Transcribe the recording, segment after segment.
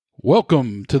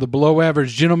Welcome to the Below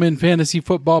Average Gentleman Fantasy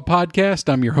Football Podcast.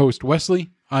 I'm your host, Wesley.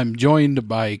 I'm joined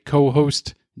by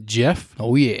co-host Jeff.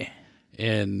 Oh, yeah.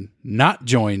 And not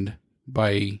joined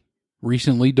by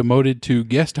recently demoted to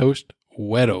guest host,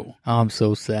 Wedo. I'm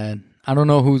so sad. I don't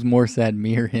know who's more sad,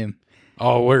 me or him.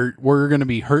 Oh, we're going to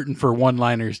be hurting for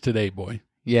one-liners today, boy.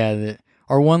 Yeah,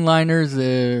 our one-liners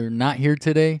are not here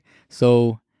today,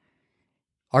 so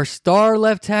our star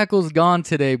left tackle's gone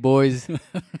today, boys.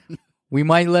 We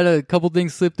might let a couple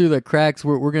things slip through the cracks.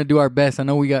 We're going to do our best. I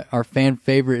know we got our fan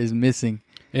favorite is missing.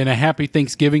 And a happy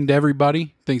Thanksgiving to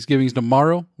everybody. Thanksgiving's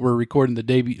tomorrow. We're recording the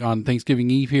day on Thanksgiving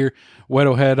Eve here.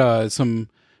 Wedo had some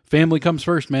family comes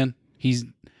first, man.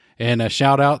 And a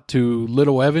shout out to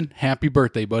little Evan. Happy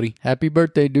birthday, buddy. Happy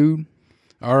birthday, dude.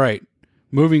 All right.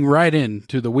 Moving right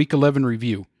into the Week 11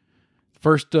 review.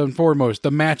 First and foremost,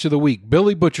 the match of the week.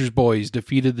 Billy Butcher's boys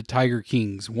defeated the Tiger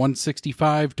Kings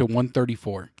 165 to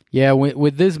 134. Yeah,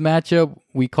 with this matchup,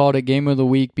 we called it Game of the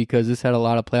Week because this had a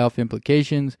lot of playoff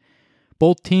implications.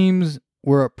 Both teams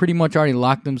were pretty much already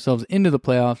locked themselves into the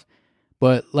playoffs.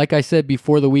 But like I said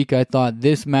before the week, I thought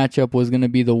this matchup was going to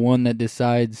be the one that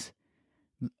decides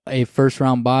a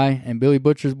first-round bye. And Billy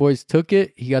Butcher's boys took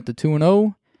it. He got the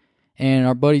 2-0. And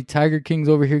our buddy Tiger Kings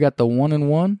over here got the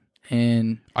 1-1.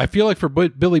 And I feel like for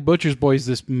Billy Butcher's boys,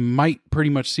 this might pretty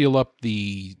much seal up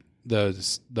the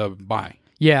bye.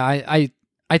 Yeah,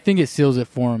 I think it seals it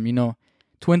for him. You know,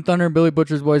 Twin Thunder and Billy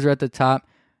Butcher's boys are at the top.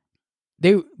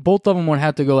 Both of them would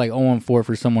have to go like 0-4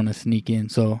 for someone to sneak in.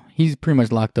 So he's pretty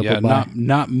much locked up. Yeah,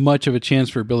 not much of a chance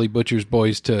for Billy Butcher's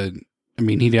boys to. I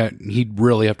mean, he'd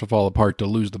really have to fall apart to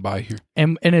lose the bye here.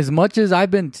 And as much as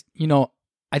I've been,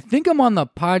 I think I'm on the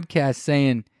podcast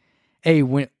saying, hey,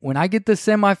 when I get the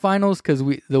semifinals, because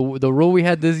the rule we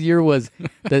had this year was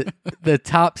the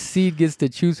top seed gets to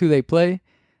choose who they play.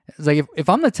 It's like, if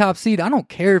I'm the top seed, I don't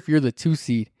care if you're the 2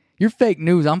 seed. You're fake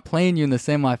news. I'm playing you in the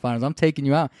semifinals. I'm taking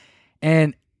you out.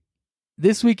 And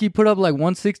this week he put up like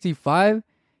 165.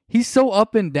 He's so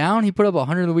up and down. He put up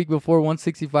 100 the week before,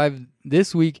 165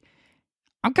 this week.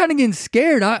 I'm kind of getting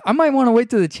scared. I might want to wait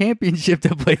to the championship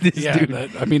to play this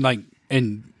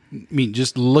dude.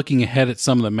 Just looking ahead at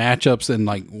some of the matchups, and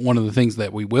like one of the things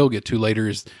that we will get to later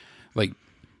is like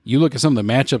you look at some of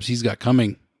the matchups he's got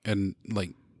coming, and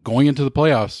like going into the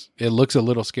playoffs, it looks a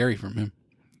little scary from him.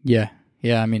 Yeah.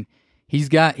 I mean, he's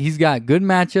got good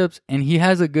matchups, and he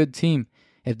has a good team.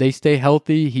 If they stay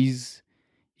healthy,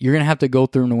 you're gonna have to go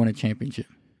through him to win a championship.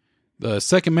 The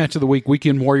second match of the week,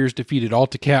 Weekend Warriors defeated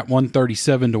Altacat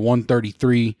 137 to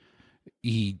 133.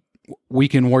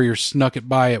 Weekend Warriors snuck it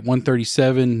by at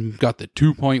 137, got the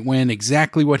 2-point win,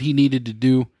 exactly what he needed to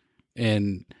do,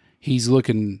 and he's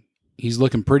looking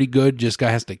pretty good. Just guy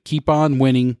has to keep on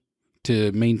winning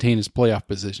to maintain his playoff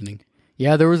positioning.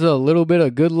 Yeah, there was a little bit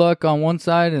of good luck on one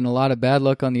side and a lot of bad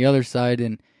luck on the other side,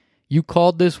 and you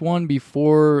called this one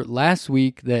before last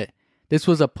week that this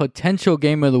was a potential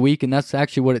game of the week, and that's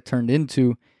actually what it turned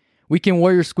into. Weekend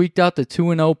Warriors squeaked out the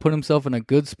 2-0, put himself in a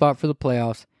good spot for the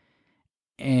playoffs.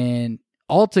 And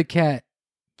Altacat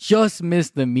just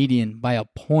missed the median by a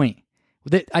point.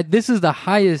 This is the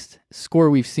highest score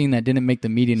we've seen that didn't make the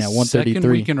median at 133.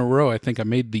 Second week in a row, I think I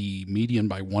made the median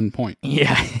by 1 point.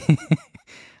 Yeah.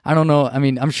 I don't know. I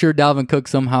mean, I'm sure Dalvin Cook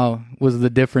somehow was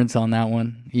the difference on that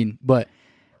one. But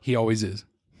he always is.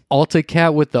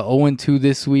 Altacat with the 0-2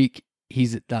 this week.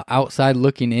 He's the outside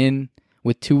looking in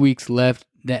with 2 weeks left.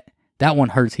 That one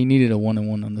hurts. He needed a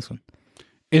 1-1 on this one.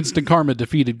 Instant Karma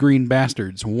defeated Green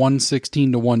Bastards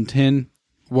 116 to 110.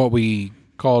 What we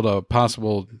called a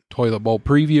possible toilet bowl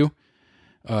preview.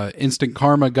 Instant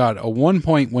Karma got a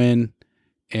 1-point win,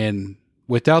 and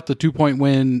without the 2-point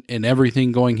win and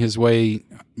everything going his way,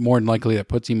 more than likely that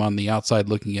puts him on the outside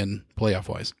looking in playoff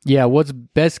wise. Yeah, what's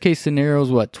best case scenario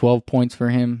is 12 points for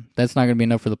him. That's not going to be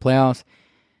enough for the playoffs.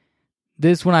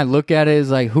 This, when I look at it,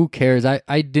 is like, who cares? I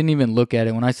didn't even look at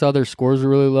it. When I saw their scores were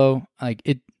really low, like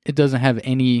it doesn't have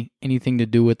anything to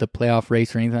do with the playoff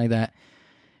race or anything like that.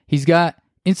 He's got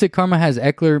Instant Karma has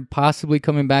Eckler possibly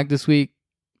coming back this week.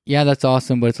 Yeah, that's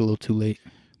awesome, but it's a little too late.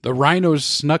 The Rhinos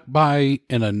snuck by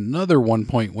in another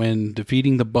 1-point win,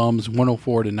 defeating the Bums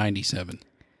 104 to 97.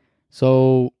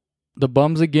 So the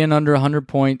Bums again under 100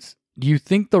 points. Do you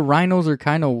think the Rhinos are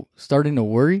kind of starting to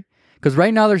worry? Because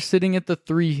right now they're sitting at the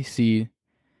 3 seed.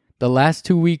 The last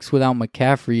 2 weeks without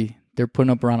McCaffrey, they're putting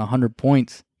up around 100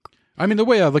 points. I mean, the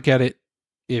way I look at it,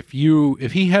 if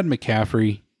he had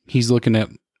McCaffrey, he's looking at,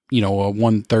 a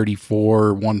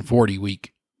 134, 140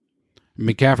 week.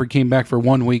 McCaffrey came back for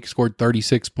 1 week, scored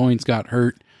 36 points, got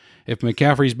hurt. If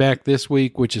McCaffrey's back this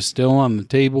week, which is still on the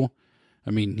table,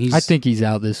 I mean, I think he's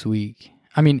out this week.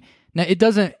 I mean, now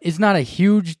it's not a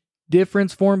huge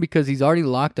difference for him because he's already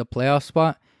locked a playoff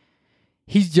spot.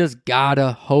 He's just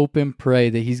gotta hope and pray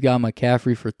that he's got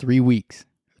McCaffrey for 3 weeks.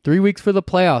 3 weeks for the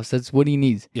playoffs. That's what he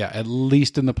needs. Yeah, at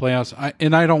least in the playoffs.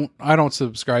 I don't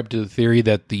subscribe to the theory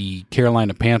that the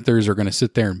Carolina Panthers are going to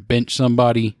sit there and bench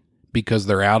somebody because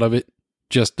they're out of it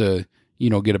just to,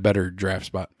 get a better draft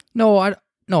spot. No,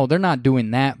 they're not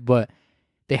doing that, but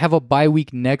they have a bye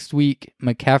week next week.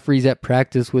 McCaffrey's at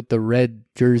practice with the red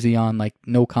jersey on, like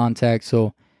no contact.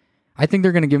 So I think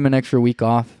they're going to give him an extra week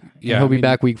off. Yeah, he'll be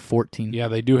back week 14. Yeah,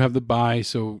 they do have the bye.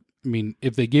 So,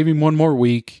 if they gave him one more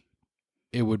week,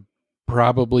 it would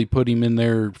probably put him in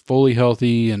there fully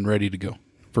healthy and ready to go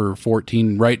for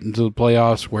 14 right into the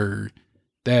playoffs, where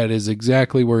that is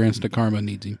exactly where Instant Karma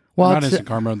needs him. Well, not Instant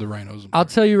Karma, the Rhinos. I'll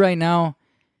tell you right now,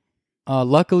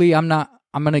 luckily I'm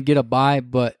going to get a bye,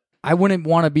 but I wouldn't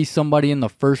want to be somebody in the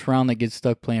first round that gets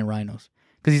stuck playing Rhinos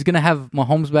because he's going to have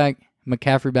Mahomes back,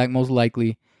 McCaffrey back most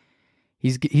likely.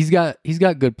 He's got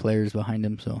good players behind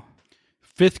him. So,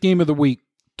 fifth game of the week.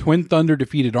 Twin Thunder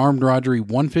defeated Armed Rodgery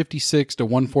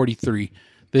 156-143.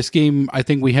 This game, I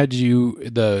think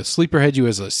the sleeper had you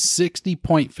as a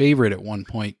 60-point favorite at one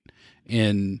point.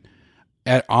 And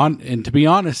to be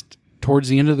honest, towards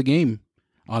the end of the game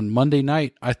on Monday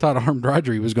night, I thought Armed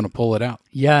Rodgery was going to pull it out.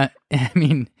 Yeah,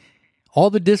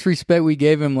 all the disrespect we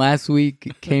gave him last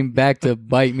week came back to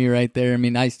bite me right there.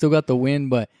 I still got the win,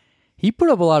 but he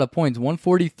put up a lot of points.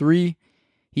 143.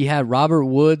 He had Robert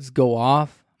Woods go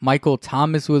off. Michael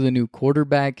Thomas with a new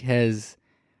quarterback has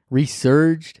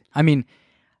resurged.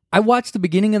 I watched the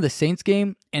beginning of the Saints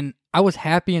game, and I was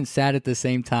happy and sad at the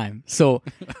same time. So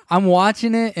I'm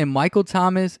watching it, and Michael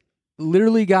Thomas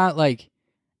literally got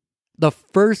the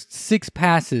first 6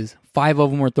 passes, 5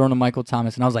 of them were thrown to Michael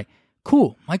Thomas. And I was like,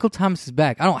 cool, Michael Thomas is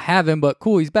back. I don't have him, but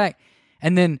cool, he's back.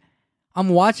 And then I'm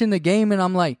watching the game, and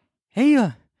I'm like, hey,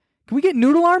 can we get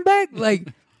Noodle Arm back?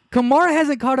 Kamara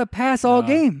hasn't caught a pass all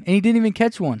game, and he didn't even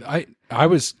catch one. I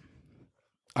was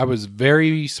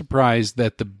very surprised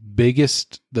that the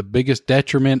biggest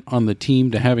detriment on the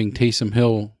team to having Taysom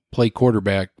Hill play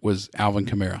quarterback was Alvin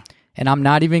Kamara. And I'm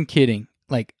not even kidding.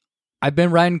 I've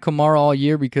been riding Kamara all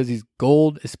year because he's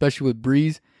gold, especially with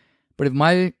Breeze. But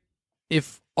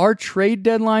if our trade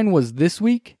deadline was this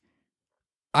week,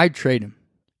 I'd trade him.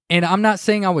 And I'm not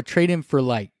saying I would trade him for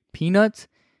peanuts,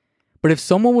 but if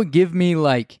someone would give me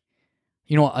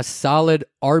a solid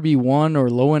RB1 or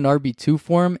low-end RB2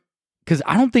 for him, because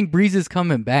I don't think Breeze is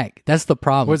coming back. That's the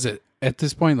problem. Was it at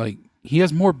this point, he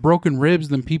has more broken ribs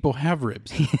than people have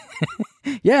ribs.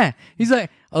 Yeah. He's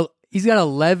he's got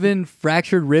 11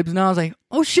 fractured ribs now. I was like,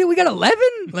 oh shit, we got 11?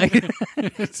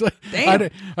 It's damn.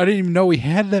 I didn't even know we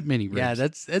had that many ribs. Yeah,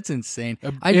 that's insane.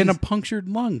 And a punctured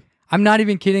lung. I'm not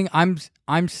even kidding.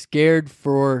 I'm scared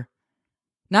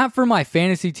not for my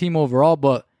fantasy team overall,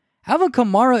 but Alvin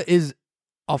Kamara is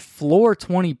a floor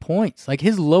 20 points.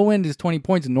 His low end is 20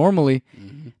 points normally.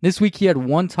 Mm-hmm. This week he had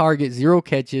 1 target, 0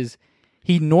 catches.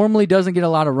 He normally doesn't get a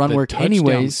lot of run work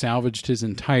anyways. Salvaged his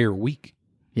entire week.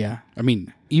 Yeah.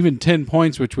 Even 10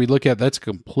 points, which we look at, that's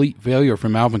complete failure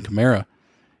from Alvin Kamara.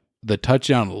 The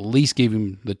touchdown at least gave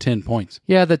him the 10 points.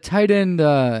 Yeah, the tight end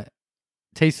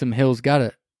Taysom Hill's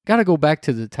gotta go back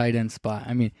to the tight end spot.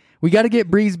 We got to get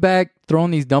Breeze back,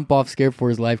 throwing these dump offs, scared for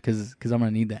his life because I'm going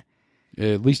to need that.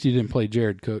 At least he didn't play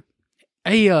Jared Cook.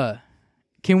 Hey,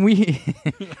 can we...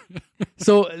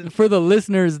 So, for the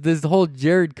listeners, this whole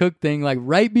Jared Cook thing,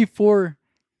 right before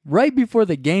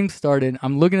the game started,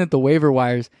 I'm looking at the waiver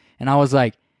wires, and I was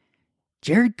like,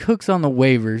 Jared Cook's on the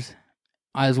waivers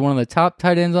as one of the top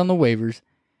tight ends on the waivers,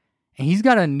 and he's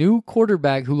got a new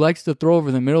quarterback who likes to throw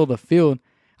over the middle of the field.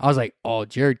 I was like, oh,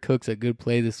 Jared Cook's a good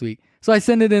play this week. So I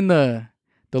sent it in the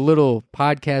little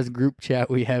podcast group chat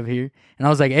we have here. And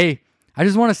I was like, hey, I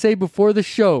just want to say before the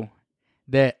show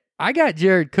that I got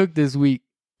Jared Cook this week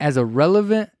as a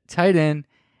relevant tight end.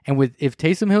 And if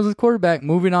Taysom Hill's his quarterback,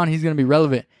 moving on, he's going to be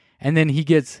relevant. And then he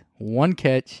gets 1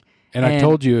 catch. And I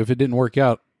told you if it didn't work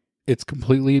out, it's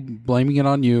completely blaming it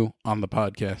on you on the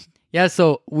podcast. Yeah,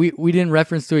 so we didn't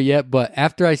reference to it yet. But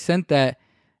after I sent that,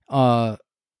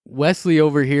 Wesley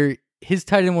over here, his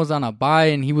tight end was on a bye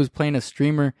and he was playing a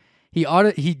streamer. He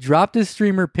dropped his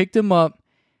streamer, picked him up,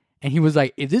 and he was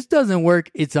like, if this doesn't work,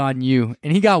 it's on you.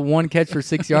 And he got 1 catch for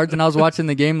 6 yards, and I was watching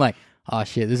the game like, oh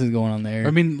shit, this is going on there.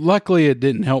 Luckily it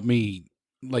didn't help me.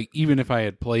 Even if I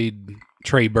had played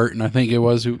Trey Burton, I think it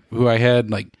was who I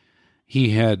had, he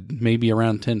had maybe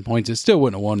around 10 points. It still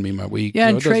wouldn't have won me my week. Yeah, so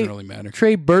and it doesn't really matter.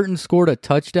 Trey Burton scored a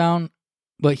touchdown,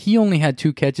 but he only had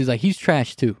 2 catches. He's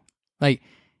trash too.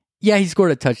 Yeah, he scored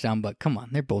a touchdown, but come on,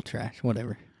 they're both trash.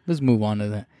 Whatever. Let's move on to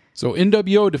that. So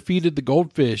NWO defeated the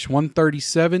Goldfish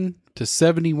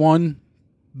 137-71.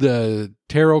 The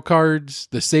tarot cards,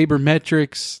 the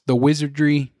sabermetrics, the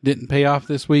wizardry didn't pay off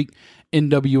this week.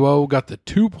 NWO got the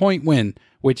 2-point win,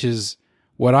 which is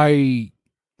what I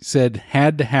said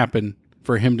had to happen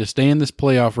for him to stay in this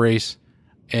playoff race.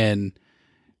 And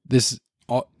this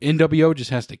NWO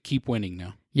just has to keep winning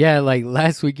now. Yeah, like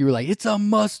last week you were like, it's a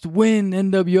must win,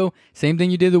 NWO. Same thing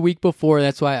you did the week before.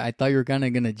 That's why I thought you were kind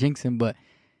of going to jinx him. But,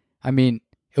 I mean,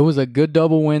 it was a good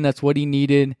double win. That's what he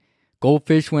needed.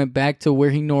 Goldfish went back to where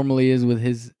he normally is with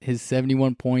his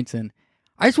 71 points. And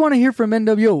I just want to hear from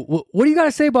NWO. What do you got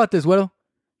to say about this, Weddle?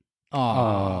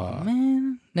 Oh,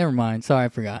 man. Never mind. Sorry, I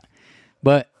forgot.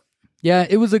 But, yeah,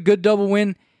 it was a good double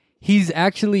win. He's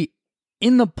actually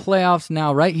in the playoffs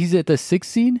now, right? He's at the 6th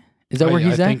seed? Is that where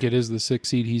he's at? I think it is the 6th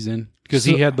seed he's in. Because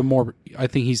he had the more... I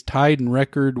think he's tied in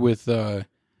record with... Armed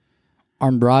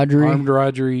Rodri. Armed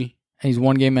Rodri. And he's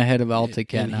one game ahead of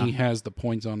Altacat now. He has the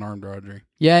points on Armed Rodri.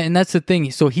 Yeah, and that's the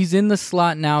thing. So he's in the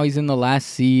slot now. He's in the last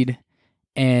seed.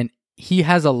 And he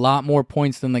has a lot more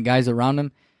points than the guys around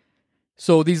him.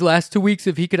 So these last 2 weeks,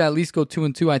 if he could at least go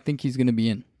 2-2, I think he's going to be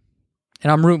in.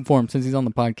 And I'm rooting for him since he's on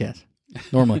the podcast.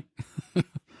 Normally.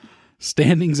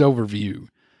 Standings overview.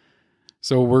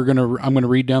 So I'm gonna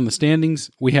read down the standings.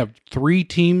 We have 3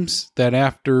 teams that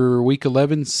after week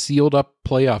 11 sealed up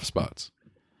playoff spots.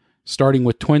 Starting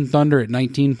with Twin Thunder at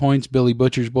 19 points, Billy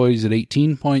Butcher's Boys at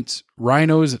 18 points,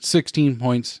 Rhinos at 16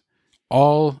 points,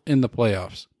 all in the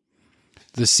playoffs.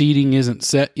 The seeding isn't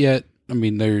set yet. I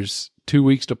mean, there's 2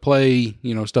 weeks to play.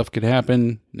 You know, stuff could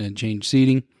happen and change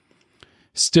seeding.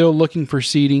 Still looking for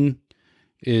seeding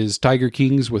is Tiger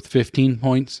Kings with 15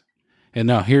 points. And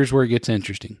now here's where it gets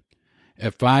interesting.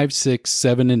 At 5, 6,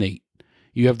 7, and 8,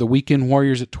 you have the Weekend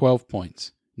Warriors at 12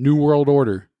 points. New World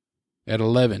Order at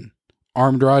 11.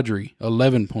 Armed Rodri,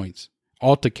 11 points.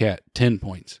 Altacat, 10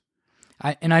 points.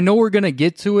 I know we're going to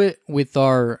get to it with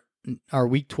our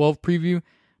Week 12 preview,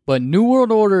 but New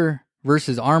World Order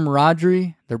versus Armed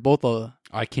Rodri, they're both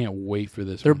I can't wait for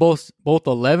this. They're both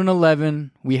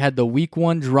 11-11. We had the Week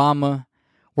 1 drama.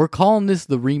 We're calling this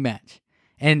the rematch.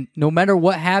 And no matter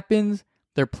what happens,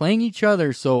 they're playing each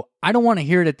other, so I don't want to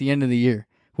hear it at the end of the year.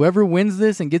 Whoever wins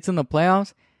this and gets in the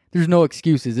playoffs, there's no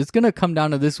excuses. It's going to come down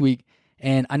to this week,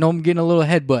 and I know I'm getting a little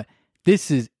ahead, but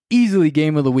this is easily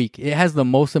game of the week. It has the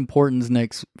most importance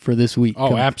next for this week.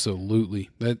 Oh, absolutely.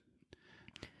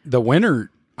 The winner,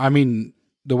 I mean,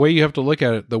 the way you have to look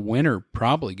at it, the winner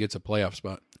probably gets a playoff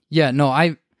spot. Yeah, no,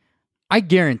 I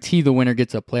guarantee the winner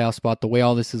gets a playoff spot the way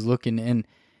all this is looking. And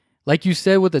like you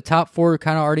said, with the top 4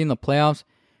 kind of already in the playoffs,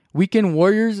 Weekend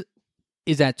Warriors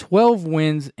is at 12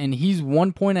 wins, and he's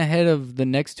 1 point ahead of the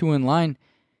next 2 in line.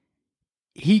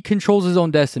 He controls his own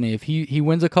destiny. If he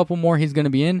wins a couple more, he's going to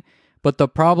be in. But the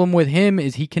problem with him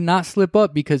is he cannot slip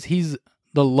up because he's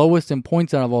the lowest in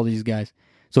points out of all these guys.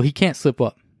 So he can't slip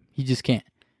up. He just can't.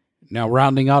 Now,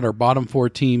 rounding out our bottom 4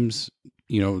 teams,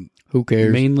 you know, who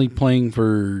cares? Mainly playing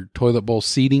for Toilet Bowl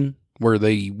seeding, where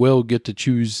they will get to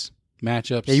choose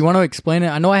matchups. Yeah, you want to explain it?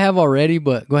 I know I have already,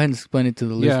 but go ahead and explain it to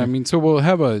the listener. Yeah, I mean, so we'll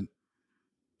have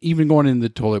even going into the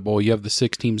Toilet Bowl, you have the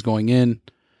 6 teams going in.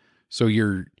 So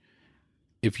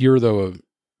if you're the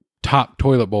top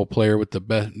Toilet Bowl player with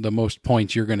the most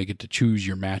points, you're going to get to choose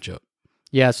your matchup.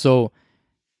 Yeah, so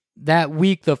that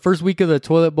week, the first week of the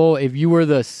Toilet Bowl, if you were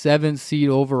the 7th seed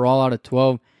overall out of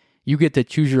 12, you get to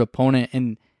choose your opponent.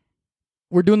 And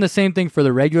we're doing the same thing for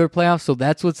the regular playoffs, so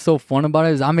that's what's so fun about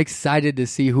it is I'm excited to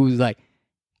see who's like,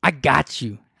 I got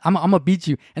you. I'm going to beat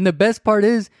you. And the best part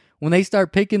is when they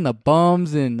start picking the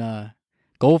bums and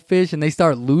Goldfish and they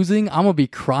start losing, I'm going to be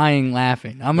crying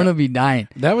laughing. I'm going to be dying.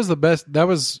 That was the best. That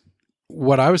was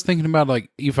what I was thinking about. Like,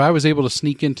 if I was able to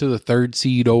sneak into the 3rd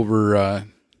seed over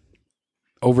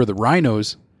the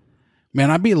Rhinos,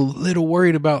 man, I'd be a little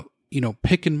worried about,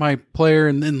 picking my player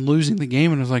and then losing the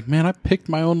game. And I was like, man, I picked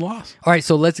my own loss. All right,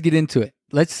 so let's get into it.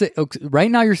 Let's say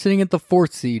right now you're sitting at the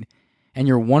 4th seed and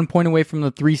you're 1 point away from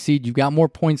the 3 seed. You've got more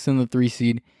points than the 3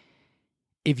 seed.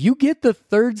 If you get the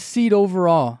 3rd seed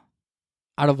overall,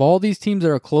 out of all these teams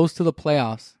that are close to the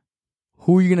playoffs,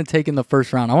 who are you going to take in the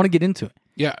first round? I want to get into it.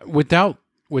 Yeah, without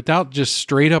just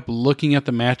straight up looking at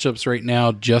the matchups right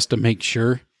now just to make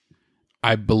sure,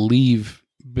 I believe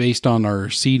based on our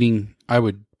seeding, I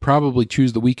would probably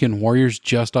choose the Weekend Warriors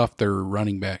just off their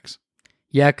running backs.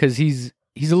 Yeah, because he's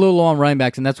a little low on running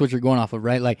backs, and that's what you're going off of,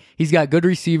 right? Like, he's got good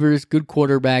receivers, good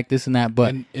quarterback, this and that.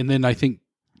 But and then I think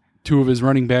 2 of his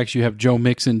running backs, you have Joe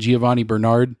Mixon, Giovanni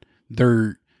Bernard.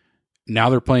 They're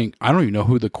playing. I don't even know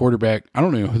who the quarterback. I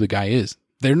don't even know who the guy is.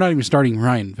 They're not even starting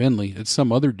Ryan Finley. It's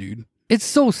some other dude. it's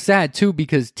so sad too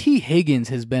because T. Higgins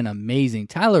has been amazing.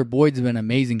 Tyler Boyd's been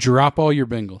amazing. Drop all your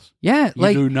Bengals. Yeah,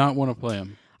 You do not want to play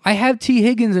them. I have T.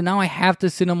 Higgins and now I have to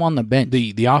sit him on the bench.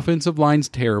 The offensive line's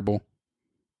terrible.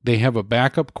 They have a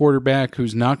backup quarterback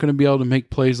who's not going to be able to make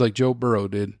plays like Joe Burrow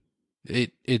did.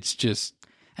 It's just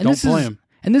don't play him.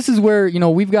 And this is where,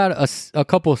 we've got a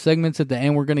couple of segments at the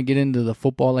end. We're going to get into the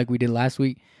football like we did last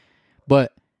week.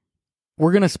 But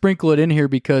we're going to sprinkle it in here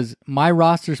because my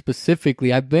roster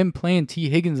specifically, I've been playing T.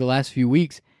 Higgins the last few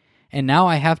weeks. And now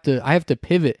I have to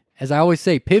pivot. As I always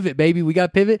say, pivot, baby. We got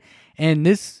to pivot. And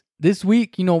this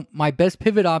week, my best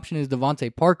pivot option is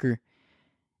Devontae Parker.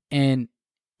 And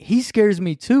he scares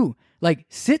me too. Like,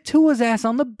 sit Tua's ass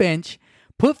on the bench.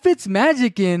 Put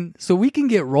Fitzmagic in so we can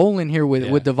get rolling here with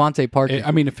Devontae Parker.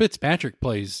 I mean, if Fitzpatrick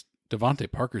plays,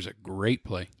 Devontae Parker's a great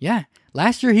play. Yeah.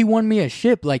 Last year he won me a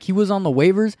ship. Like, he was on the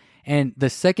waivers, and the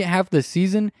second half of the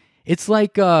season, it's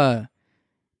like Keenan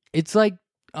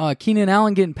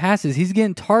Allen getting passes. He's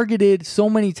getting targeted so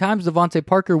many times, Devontae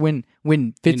Parker, when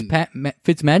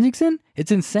Fitzmagic's in.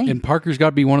 It's insane. And Parker's got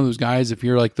to be one of those guys, if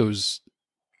you're like those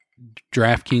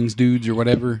DraftKings dudes or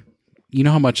whatever, you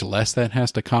know how much less that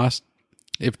has to cost?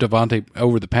 If Devontae,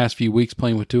 over the past few weeks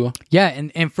playing with Tua? Yeah,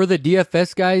 and for the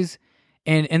DFS guys,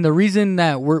 and the reason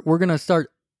that we're going to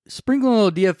start sprinkling a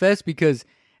little DFS because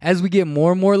as we get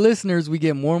more and more listeners, we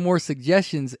get more and more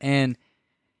suggestions. And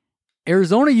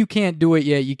Arizona, you can't do it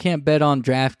yet. You can't bet on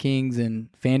DraftKings and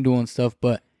FanDuel and stuff,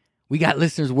 but we got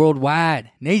listeners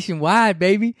worldwide, nationwide,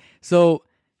 baby. So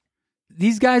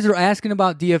these guys are asking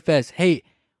about DFS. Hey,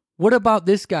 what about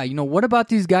this guy? What about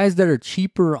these guys that are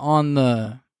cheaper on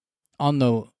the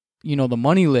the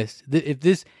money list?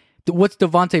 What's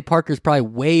Devontae Parker's probably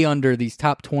way under these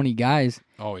top 20 guys.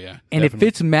 Oh yeah. And definitely.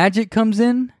 if Fitzmagic comes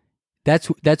in, that's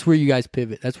where you guys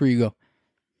pivot. That's where you go.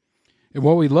 And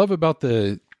what we love about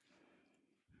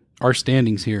our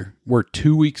standings here, we're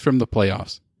 2 weeks from the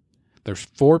playoffs. There's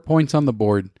 4 points on the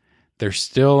board. There's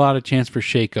still a lot of chance for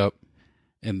shakeup,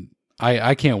 and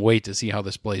I can't wait to see how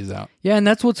this plays out. Yeah, and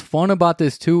that's what's fun about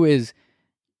this too is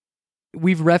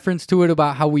we've referenced to it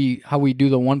about how we do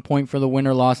the 1 point for the win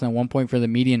or loss and 1 point for the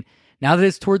median. Now that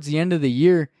it's towards the end of the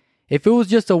year, if it was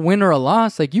just a win or a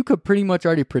loss, like you could pretty much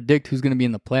already predict who's going to be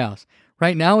in the playoffs.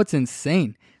 Right now, it's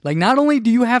insane. Like not only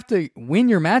do you have to win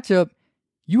your matchup,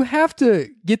 you have to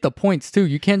get the points too.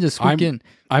 You can't just squeak in.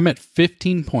 I'm at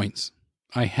 15 points.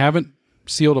 I haven't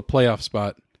sealed a playoff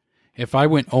spot. If I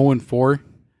went 0-4,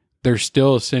 there's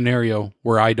still a scenario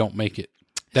where I don't make it.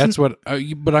 That's what,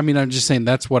 but I mean, I'm just saying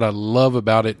that's what I love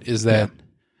about it is that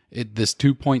this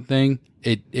 2 point thing,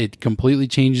 it completely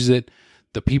changes it.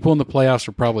 The people in the playoffs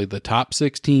are probably the top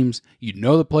 6 teams. The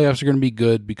playoffs are going to be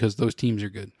good because those teams are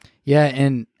good. Yeah,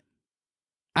 and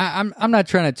I'm not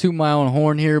trying to toot my own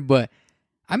horn here, but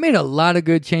I made a lot of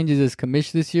good changes as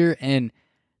commissioner this year, and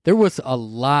there was a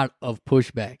lot of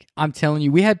pushback. I'm telling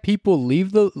you, we had people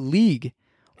leave the league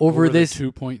over this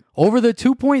 2 point. Over the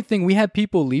 2 point thing. We had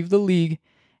people leave the league.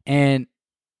 And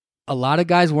a lot of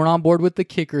guys weren't on board with the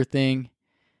kicker thing.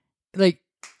 Like,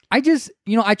 I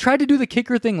tried to do the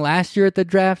kicker thing last year at the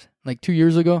draft, like 2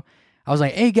 years ago. I was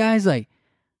like, hey, guys, like,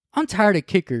 I'm tired of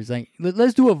kickers. Like,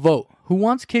 let's do a vote. Who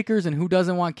wants kickers and who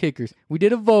doesn't want kickers? We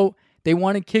did a vote. They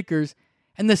wanted kickers.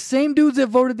 And the same dudes that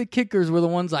voted the kickers were the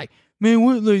ones like, man,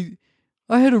 what, like,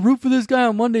 I had to root for this guy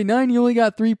on Monday night and he only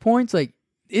got 3 points. Like,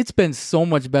 it's been so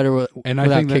much better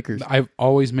without kickers. I've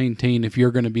always maintained if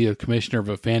you're going to be a commissioner of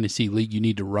a fantasy league, you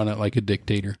need to run it like a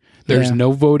dictator. There's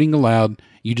no voting allowed.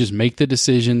 You just make the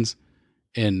decisions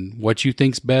and what you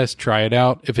think's best, try it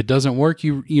out. If it doesn't work,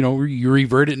 you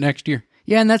revert it next year.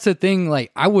 Yeah, and that's the thing.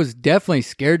 Like, I was definitely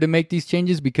scared to make these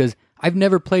changes because I've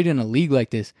never played in a league like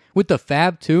this. With the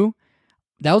Fab too,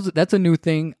 that's a new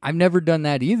thing. I've never done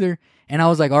that either. And I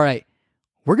was like, all right,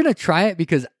 we're going to try it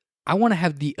because I want to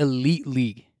have the elite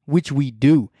league, which we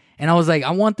do. And I was like,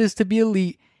 I want this to be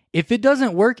elite. If it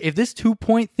doesn't work, if this 2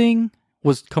 point thing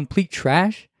was complete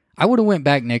trash, I would have went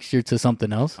back next year to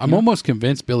something else. I'm almost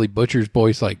convinced Billy Butcher's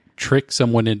boys like tricked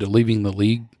someone into leaving the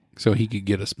league so he could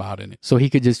get a spot in it. So he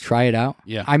could just try it out?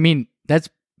 Yeah. I mean, that's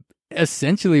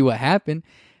essentially what happened.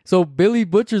 So Billy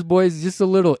Butcher's boys, just a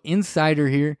little insider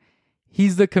here.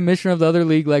 He's the commissioner of the other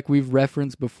league like we've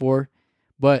referenced before.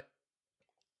 But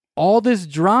all this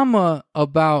drama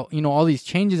about, all these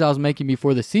changes I was making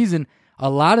before the season, a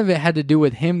lot of it had to do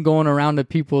with him going around to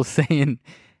people saying,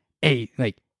 hey,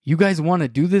 like, you guys want to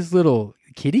do this little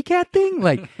kitty cat thing?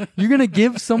 Like, you're going to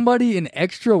give somebody an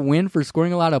extra win for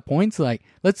scoring a lot of points? Like,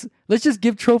 let's just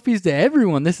give trophies to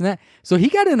everyone, this and that. So he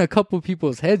got in a couple of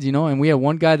people's heads, and we had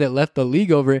one guy that left the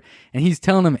league over it, and he's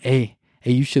telling them, hey,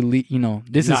 hey, you should leave.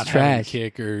 This Not is having trash.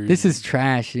 kickers. This is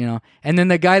trash. And then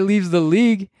the guy leaves the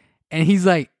league, and he's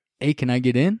like, hey, can I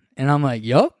get in? And I'm like,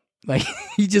 yup. Like,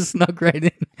 he just snuck right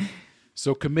in.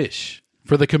 So Commish,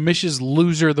 for the Commish's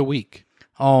loser of the week.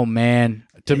 Oh, man.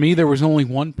 To me, there was only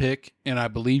one pick, and I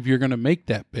believe you're going to make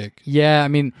that pick. Yeah, I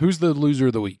mean, Who's the loser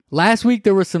of the week? last week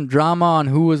there was some drama on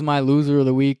who was my loser of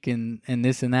the week and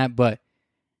this and that, but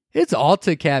it's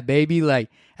AltaCat, baby. Like,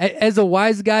 as a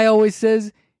wise guy always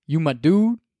says, you my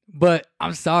dude, but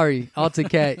I'm sorry,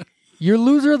 AltaCat, you're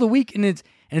loser of the week, and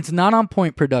it's not on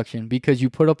point production because you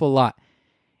put up a lot.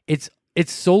 It's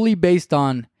solely based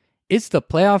on it's the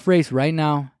playoff race right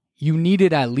now. You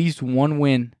needed at least one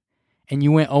win, and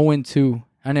you went 0-2.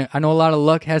 I know a lot of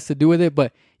luck has to do with it,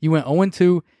 but you went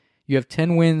 0-2. You have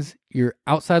 10 wins. You're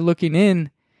outside looking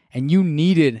in, and you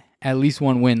needed at least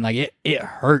one win. Like, it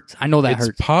hurts. I know that hurts.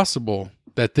 It's possible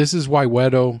that this is why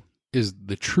Wedo is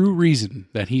the true reason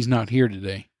that he's not here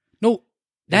today. No,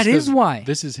 that is why.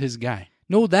 This is his guy.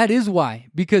 No, that is why.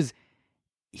 Because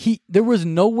there was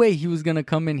no way he was going to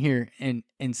come in here and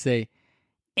say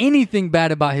anything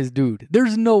bad about his dude.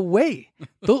 There's no way.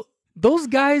 Those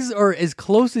guys are as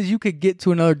close as you could get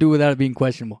to another dude without it being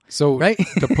questionable. So right?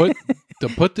 to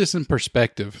put this in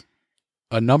perspective,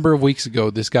 a number of weeks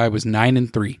ago, this guy was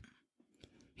 9-3.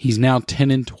 He's now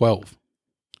 10-12.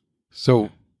 So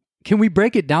can we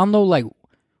break it down though? Like,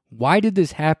 why did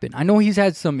this happen? I know he's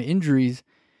had some injuries.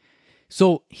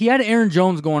 So he had Aaron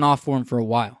Jones going off for him for a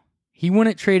while. He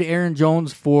wouldn't trade Aaron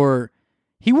Jones for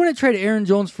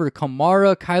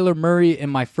Kamara, Kyler Murray, and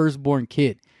my firstborn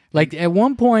kid. Like, at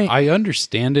one point, I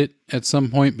understand it at some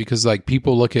point because, like,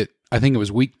 people look at, I think it was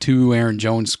week 2, Aaron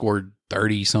Jones scored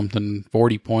 30 something,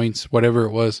 40 points, whatever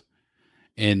it was.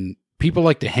 And people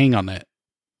like to hang on that.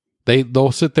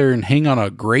 They'll sit there and hang on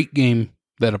a great game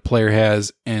that a player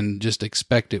has and just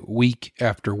expect it week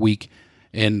after week.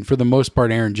 And for the most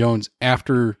part, Aaron Jones,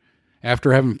 after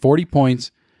having 40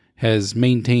 points, has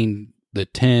maintained the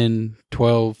 10,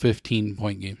 12, 15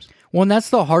 point games. Well, and that's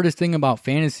the hardest thing about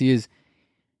fantasy is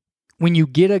when you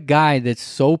get a guy that's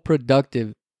so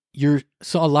productive,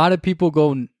 so a lot of people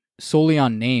go solely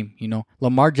on name.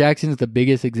 Lamar Jackson is the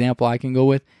biggest example I can go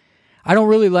with. I don't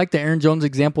really like the Aaron Jones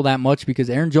example that much because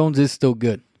Aaron Jones is still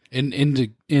good.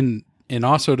 And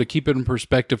also to keep it in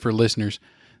perspective for listeners,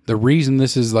 the reason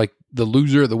this is like the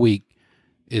loser of the week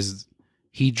is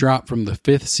he dropped from the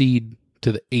 5th seed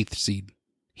to the 8th seed.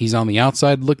 He's on the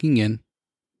outside looking in.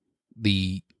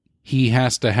 He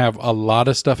has to have a lot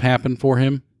of stuff happen for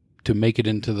him to make it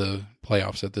into the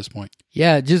playoffs at this point.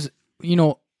 Yeah, just,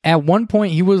 at one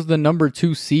point he was the number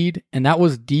 2 seed, and that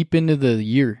was deep into the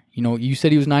year. You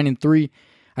said he was 9-3.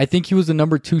 I think he was the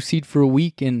number 2 seed for a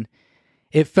week, and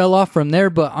it fell off from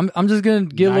there. But I'm just gonna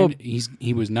give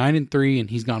he was 9-3, and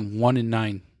he's gone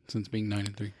 1-9 since being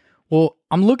 9-3. Well,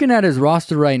 I'm looking at his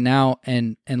roster right now,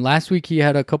 and last week he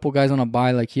had a couple guys on a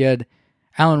bye. Like, he had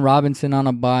Allen Robinson on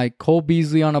a bye, Cole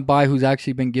Beasley on a bye, who's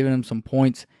actually been giving him some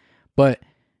points. But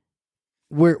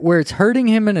where it's hurting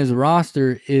him in his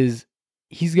roster is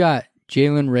he's got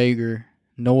Jalen Reagor,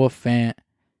 Noah Fant,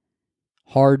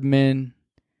 Hardman.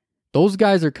 Those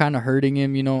guys are kind of hurting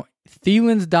him.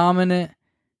 Thielen's dominant.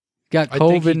 Got COVID I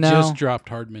think he now. Just dropped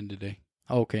Hardman today.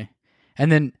 Okay, and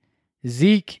then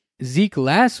Zeke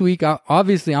last week,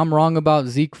 obviously I'm wrong about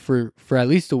Zeke for at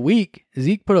least a week.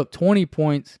 Zeke put up 20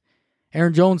 points.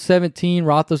 Aaron Jones 17,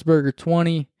 Roethlisberger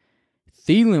 20,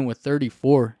 Thielen with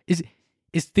 34. Is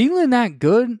Thielen that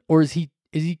good, or is he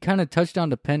kind of touchdown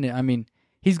dependent? I mean,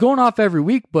 he's going off every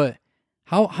week, but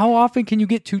how often can you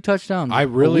get 2 touchdowns? I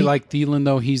really like Thielen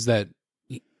though.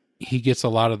 He gets a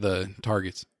lot of the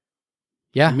targets.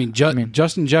 Yeah, I mean,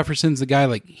 Justin Jefferson's the guy.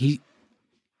 Like, he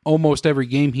almost every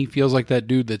game he feels like that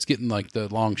dude that's getting like the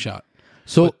long shot.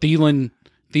 So but Thielen's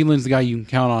the guy you can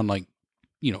count on, like,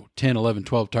 10, 11,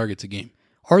 12 targets a game.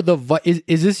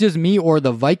 Is this just me, or are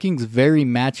the Vikings very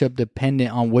matchup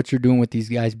dependent on what you're doing with these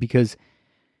guys? Because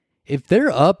if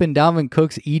they're up and Dalvin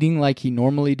Cook's eating like he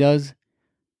normally does,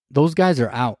 those guys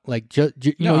are out. Like,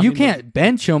 you can't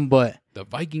bench them, but the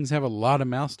Vikings have a lot of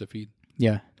mouths to feed.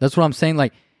 Yeah, that's what I'm saying.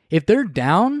 Like, if they're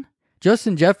down,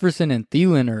 Justin Jefferson and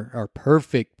Thielen are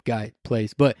perfect guy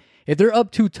plays. But if they're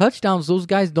up 2 touchdowns, those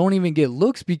guys don't even get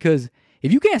looks, because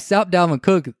if you can't stop Dalvin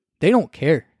Cook, they don't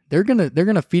care. They're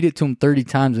gonna feed it to him 30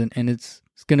 times, and it's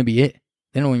gonna be it.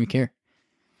 They don't even care.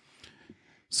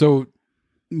 So,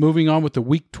 moving on with the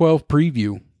Week 12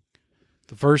 preview,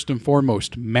 the first and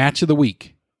foremost match of the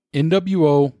week: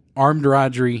 NWO Armed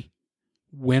Robbery.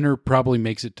 Winner probably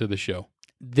makes it to the show.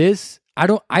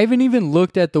 I haven't even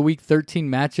looked at the Week 13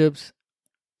 matchups,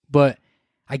 but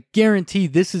I guarantee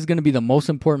this is going to be the most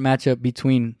important matchup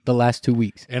between the last 2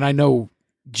 weeks. And I know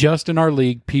just in our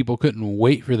league, people couldn't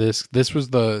wait for this. This was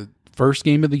the first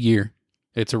game of the year.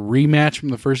 It's a rematch from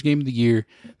the first game of the year.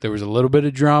 There was a little bit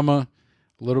of drama,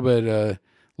 a little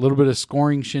bit of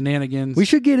scoring shenanigans. We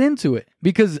should get into it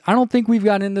because I don't think we've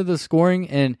gotten into the scoring.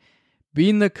 And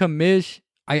being the commish,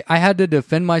 I had to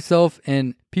defend myself,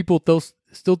 and people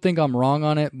still think I'm wrong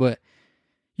on it, but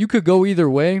you could go either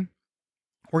way.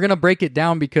 We're going to break it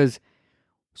down because,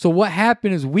 so what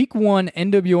happened is week 1,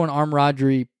 NWO and Arm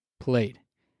Rodri played.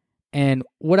 And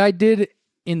what I did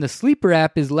in the Sleeper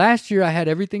app is last year I had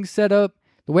everything set up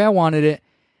the way I wanted it.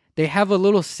 They have a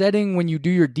little setting when you do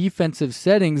your defensive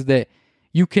settings that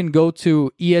you can go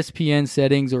to ESPN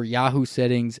settings or Yahoo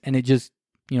settings, and it just,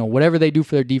 whatever they do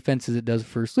for their defenses, it does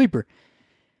for Sleeper.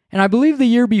 And I believe the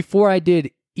year before I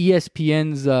did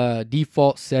ESPN's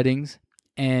default settings,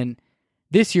 and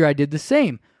this year I did the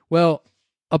same. Well,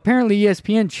 apparently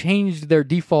ESPN changed their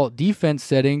default defense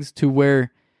settings to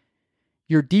where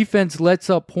your defense lets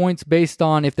up points based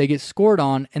on if they get scored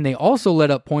on, and they also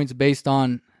let up points based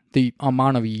on the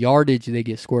amount of yardage they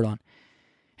get scored on.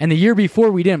 And the year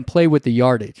before, we didn't play with the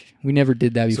yardage. We never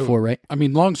did that before, right? I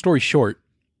mean, long story short,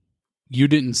 you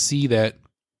didn't see that.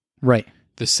 Right.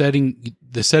 The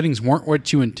settings weren't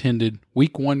what you intended.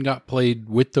 Week 1 got played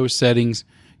with those settings.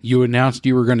 You announced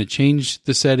you were going to change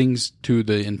the settings to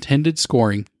the intended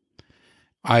scoring.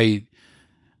 I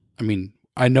mean,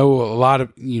 I know a lot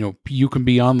of, you can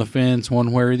be on the fence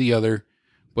one way or the other,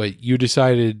 but you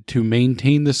decided to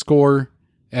maintain the score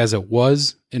as it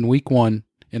was in week 1.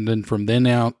 And then from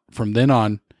then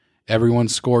on,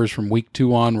 everyone's scores from week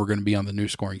 2 on, we're going to be on the new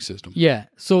scoring system. Yeah.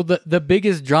 So the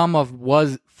biggest drama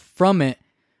from it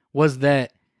was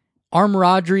that Arm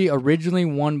Rodri originally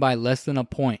won by less than a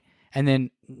point. And then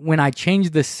when I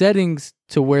changed the settings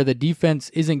to where the defense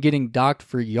isn't getting docked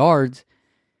for yards,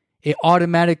 it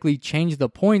automatically changed the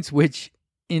points, which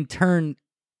in turn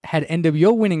had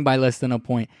NWO winning by less than a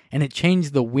point. And it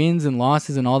changed the wins and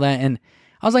losses and all that. And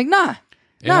I was like, nah.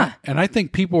 And I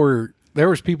think there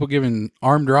was people giving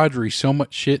Armed Rodri so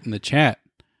much shit in the chat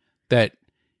that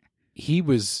he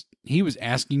was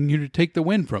asking you to take the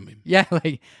win from him. Yeah,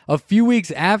 like a few weeks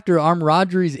after, Arm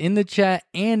Rodri's in the chat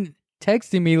and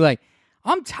texting me like,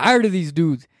 I'm tired of these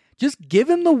dudes. Just give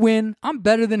him the win. I'm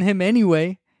better than him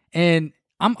anyway. And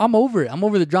I'm over it. I'm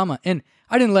over the drama. And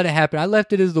I didn't let it happen. I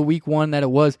left it as the week 1 that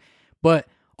it was. But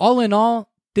all in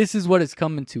all, this is what it's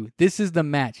coming to. This is the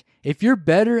match. If you're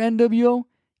better, NWO,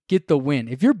 get the win.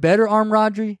 If you're better, Arm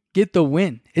Rodri, get the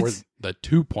win. It's or the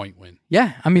 2-point win.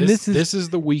 Yeah, I mean, this is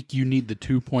the week you need the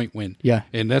 2-point win. Yeah.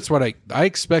 And that's what I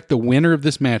expect the winner of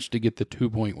this match to get the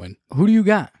 2-point win. Who do you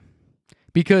got?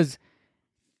 Because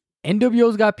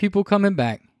NWO's got people coming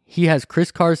back. He has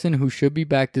Chris Carson, who should be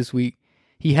back this week.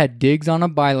 He had Diggs on a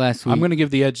bye last week. I'm going to give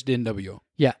the edge to NWO.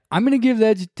 Yeah, I'm going to give the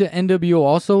edge to NWO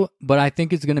also, but I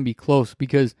think it's going to be close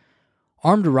because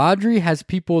Armed Rodri has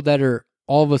people that are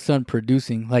all of a sudden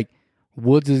producing. Like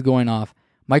Woods is going off.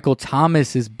 Michael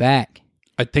Thomas is back.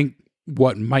 I think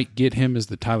what might get him is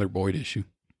the Tyler Boyd issue.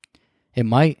 It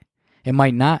might. It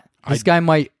might not. This guy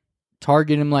might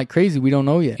target him like crazy. We don't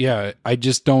know yet. Yeah, I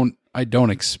don't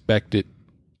expect it.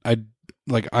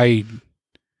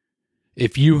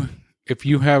 If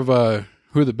you have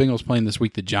who are the Bengals playing this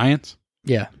week? The Giants?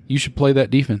 Yeah. You should play that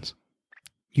defense.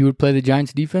 You would play the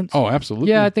Giants defense? Oh, absolutely.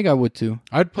 Yeah, I think I would too.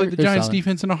 I'd play the Giants solid.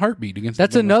 defense in a heartbeat against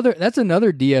that's the Bengals. That's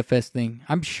another DFS thing.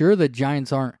 I'm sure the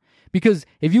Giants aren't, because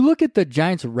if you look at the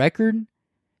Giants record,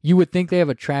 you would think they have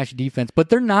a trash defense, but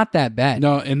they're not that bad.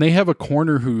 No, and they have a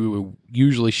corner who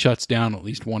usually shuts down at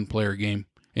least one player a game.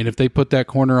 And if they put that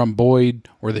corner on Boyd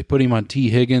or they put him on T.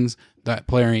 Higgins, that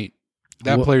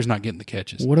player's not getting the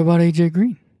catches. What about AJ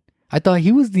Green? I thought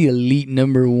he was the elite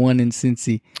number 1 in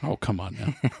Cincy. Oh, come on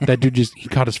now. That dude he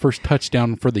caught his first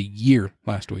touchdown for the year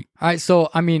last week. All right, so,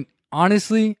 I mean,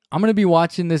 honestly, I'm going to be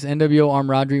watching this NWO Arm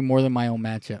Rodri more than my own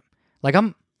matchup. Like,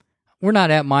 we're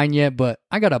not at mine yet, but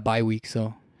I got a bye week,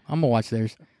 so I'm going to watch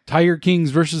theirs. Tiger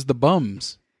Kings versus the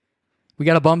Bums. We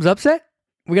got a Bums upset?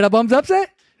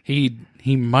 He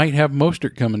might have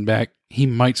Mostert coming back. He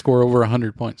might score over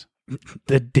 100 points.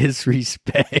 The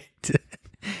disrespect.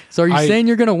 So are you saying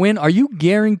you're going to win? Are you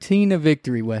guaranteeing a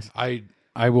victory, Wes? I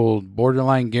will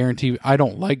borderline guarantee. I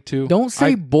don't like to. Don't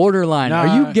say borderline. Nah,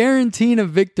 are you guaranteeing a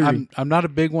victory? I'm not a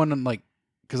big one on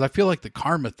because I feel like the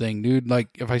karma thing, dude. Like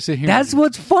if I sit here, that's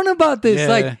what's fun about this.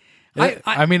 Yeah, like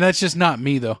I mean, that's just not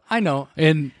me though. I know.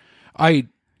 And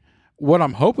what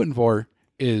I'm hoping for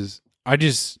is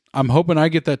I'm hoping I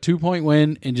get that 2-point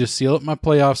win and just seal up my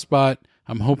playoff spot.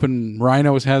 I'm hoping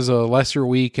Rhinos has a lesser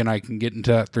week and I can get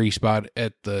into that 3 spot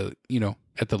at the,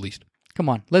 at the least. Come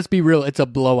on, let's be real. It's a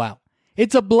blowout.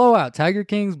 It's a blowout. Tiger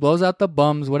Kings blows out the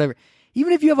bums, whatever.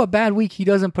 Even if you have a bad week, he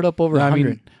doesn't put up over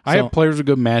 100. I have players with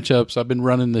good matchups. I've been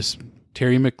running this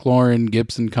Terry McLaurin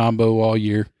Gibson combo all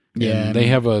year. Yeah, And they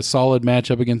have a solid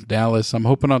matchup against Dallas. I'm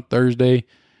hoping on Thursday.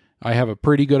 I have a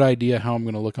pretty good idea how I'm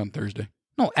going to look on Thursday.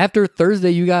 No, after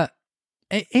Thursday, you got.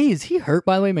 Hey, is he hurt,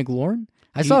 by the way, McLaurin?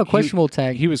 I saw a questionable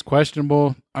tag. He was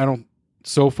questionable.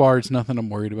 So far, it's nothing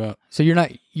I'm worried about. So you're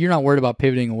not worried about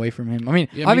pivoting away from him. I mean,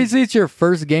 obviously it's your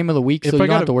first game of the week, so you don't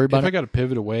have to worry about it. If I got to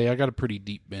pivot away, I got a pretty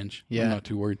deep bench. Yeah. I'm not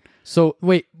too worried. So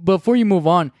wait, before you move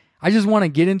on, I just want to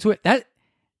get into it.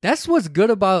 That's what's good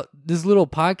about this little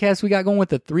podcast we got going with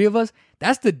the three of us.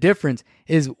 That's the difference.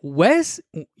 Is Wes,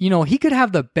 he could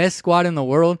have the best squad in the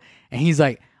world, and he's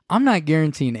like, I'm not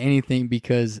guaranteeing anything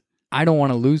because I don't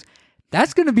want to lose.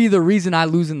 That's going to be the reason I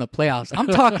lose in the playoffs. I'm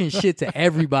talking shit to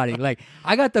everybody. Like,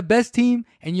 I got the best team,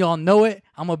 and y'all know it.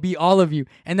 I'm going to beat all of you.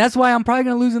 And that's why I'm probably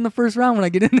going to lose in the first round when I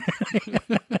get in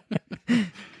there.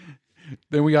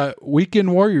 Then we got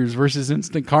Weekend Warriors versus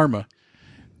Instant Karma.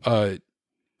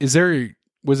 Was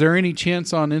there any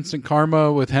chance on Instant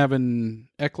Karma with having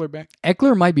Eckler back?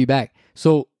 Eckler might be back.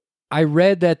 So I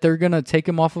read that they're going to take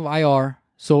him off of IR.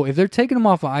 So if they're taking him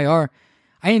off of IR,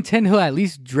 I intend he'll at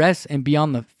least dress and be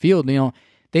on the field.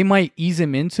 They might ease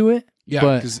him into it.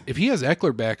 Yeah, because if he has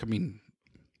Eckler back, I mean,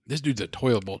 this dude's a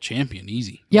toilet bowl champion,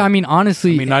 easy. Yeah, I mean,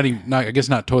 honestly, I guess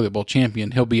not toilet bowl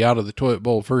champion. He'll be out of the toilet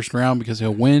bowl first round because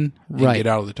he'll win and get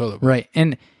out of the toilet bowl. Right,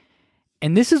 and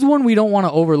this is one we don't want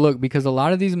to overlook because a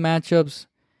lot of these matchups,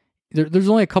 there's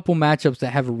only a couple matchups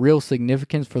that have real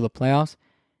significance for the playoffs.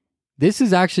 This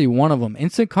is actually one of them.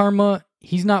 Instant Karma,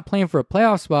 he's not playing for a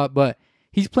playoff spot, but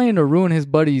he's playing to ruin his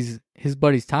buddy's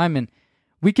time, and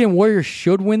Weekend Warriors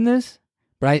should win this,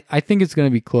 but I think it's going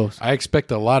to be close. I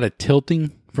expect a lot of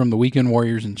tilting from the Weekend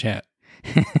Warriors in chat.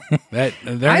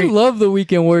 I love the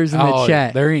Weekend Warriors in the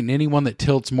chat. There ain't anyone that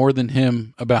tilts more than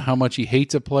him about how much he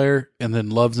hates a player and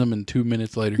then loves them in 2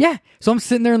 minutes later. Yeah. So I'm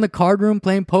sitting there in the card room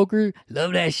playing poker.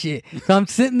 Love that shit. So I'm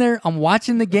sitting there. I'm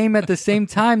watching the game at the same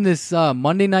time, this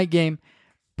Monday night game.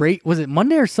 Was it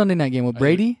Monday or Sunday night game with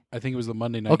Brady? I think it was the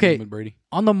Monday night game with Brady.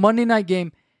 On the Monday night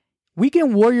game,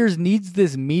 Weekend Warriors needs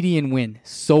this median win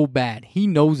so bad. He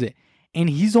knows it. And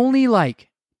he's only like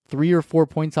 3 or 4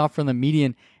 points off from the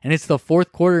median, and it's the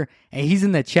fourth quarter, and he's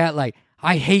in the chat like,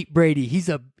 I hate Brady.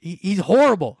 He's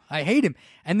horrible. I hate him.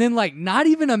 And then like not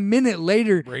even a minute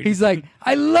later, he's like,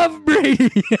 I love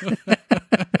Brady.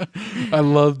 I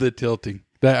love the tilting.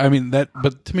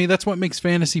 But to me, that's what makes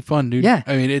fantasy fun, dude. Yeah.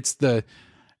 I mean, it's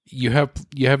you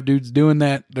have dudes doing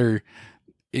that.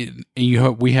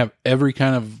 We have every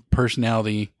kind of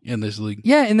personality in this league.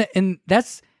 Yeah, and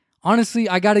that's honestly,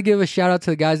 I got to give a shout out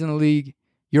to the guys in the league.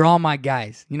 You're all my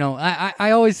guys.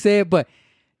 I always say it, but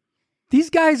these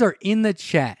guys are in the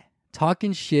chat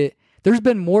talking shit. There's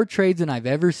been more trades than I've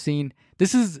ever seen.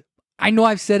 I know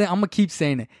I've said it. I'm going to keep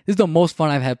saying it. This is the most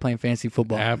fun I've had playing fantasy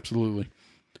football. Absolutely.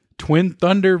 Twin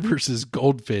Thunder versus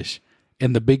Goldfish.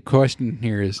 And the big question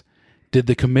here is, did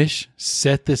the commish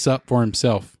set this up for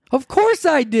himself? Of course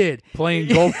I did. Playing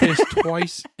Goldfish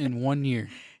twice in 1 year.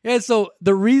 Yeah, so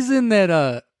the reason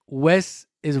that Wes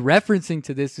is referencing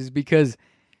to this is because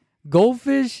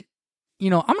Goldfish, I'm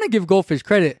going to give Goldfish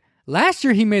credit. Last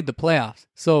year, he made the playoffs.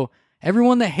 So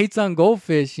everyone that hates on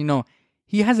Goldfish,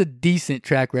 he has a decent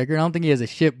track record. I don't think he has a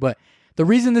shit, but the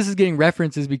reason this is getting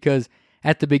referenced is because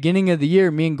at the beginning of the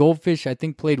year, me and Goldfish, I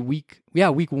think played week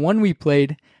 1 we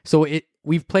played. So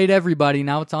we've played everybody.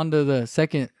 Now it's on to the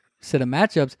second set of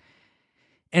matchups.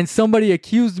 And somebody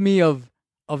accused me of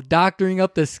doctoring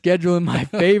up the schedule in my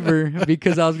favor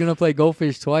because I was going to play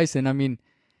Goldfish twice. And I mean,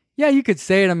 yeah, you could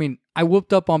say it. I mean, I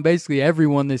whooped up on basically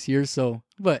everyone this year. So,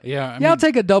 but I'll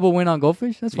take a double win on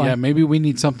Goldfish. That's fine. Yeah, maybe we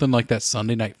need something like that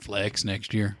Sunday night flex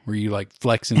next year where you like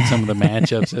flex in some of the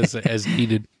matchups as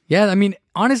needed. Yeah, I mean,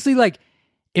 honestly, like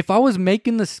if I was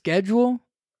making the schedule,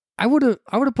 I would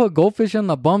have put Goldfish on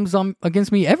the bums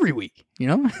against me every week,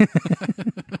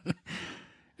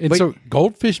 So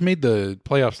Goldfish made the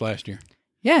playoffs last year.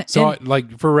 Yeah. So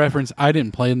for reference, I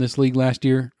didn't play in this league last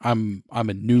year. I'm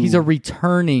a new. He's a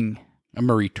returning. I'm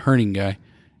a returning guy.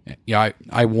 Yeah,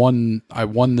 I won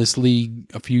this league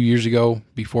a few years ago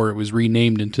before it was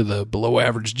renamed into the Below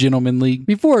Average Gentleman League.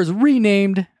 Before it was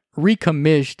renamed,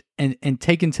 recommissioned, and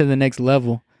taken to the next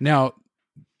level. Now,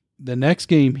 the next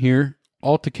game here,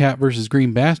 AltaCat versus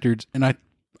Green Bastards, and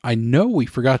I know we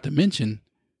forgot to mention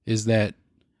is that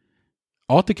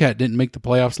AltaCat didn't make the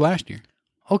playoffs last year.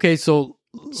 Okay, so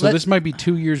this might be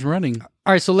 2 years running.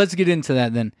 All right, so let's get into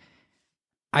that then.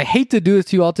 I hate to do this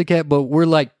to you, AltaCat, but we're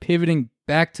like pivoting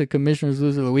back to Commissioner's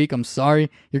Loser of the Week. I'm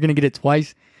sorry. You're going to get it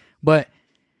twice. But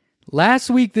last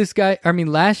year,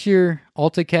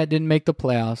 AltaCat didn't make the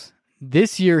playoffs.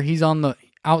 This year, he's on the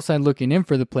outside looking in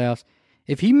for the playoffs.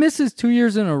 If he misses 2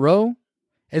 years in a row,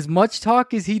 as much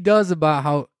talk as he does about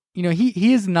how,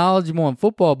 he is knowledgeable in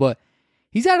football, but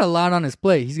he's had a lot on his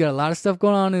plate. He's got a lot of stuff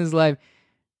going on in his life.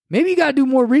 Maybe you got to do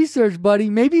more research, buddy.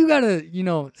 Maybe you got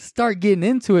to, start getting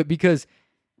into it, because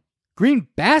Green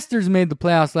Bastards made the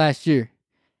playoffs last year.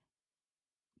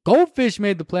 Goldfish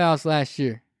made the playoffs last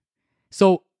year.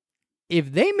 So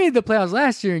if they made the playoffs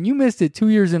last year and you missed it 2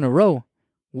 years in a row,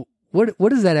 what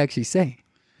does that actually say?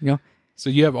 So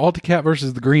you have AltaCat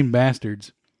versus the Green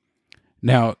Bastards.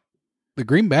 Now, the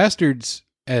Green Bastards,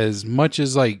 as much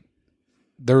as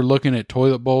they're looking at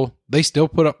toilet bowl, they still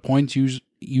put up points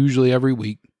usually every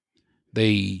week.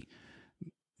 They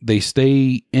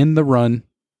stay in the run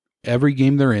every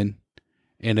game they're in,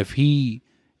 and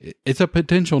it's a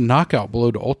potential knockout blow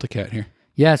to AltaCat here.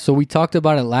 Yeah, so we talked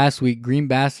about it last week. Green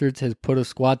Bastards has put a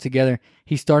squad together.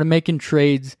 He started making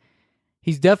trades.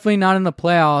 He's definitely not in the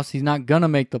playoffs. He's not gonna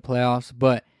make the playoffs,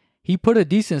 but he put a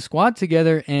decent squad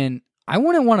together, and I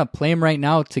wouldn't want to play him right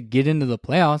now to get into the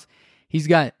playoffs. He's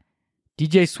got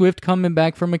DJ Swift coming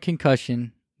back from a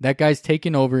concussion. That guy's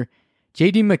taking over.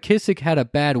 J.D. McKissick had a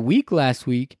bad week last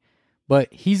week,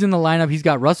 but he's in the lineup. He's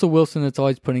got Russell Wilson that's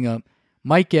always putting up.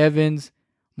 Mike Evans,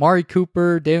 Mari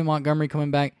Cooper, David Montgomery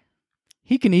coming back.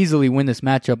 He can easily win this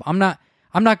matchup. I'm not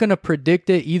going to predict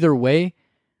it either way,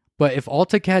 but if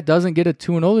AltaCat doesn't get a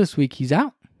 2-0 this week, he's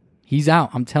out. He's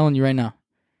out. I'm telling you right now.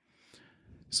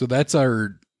 So that's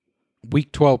our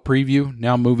Week 12 preview.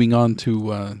 Now moving on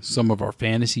to some of our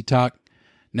fantasy talk.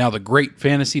 Now the great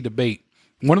fantasy debate.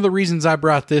 One of the reasons I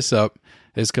brought this up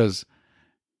is because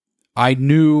I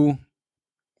knew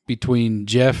between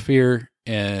Jeff here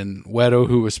and Wedo,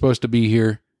 who was supposed to be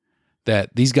here,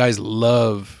 that these guys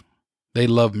love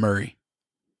Murray.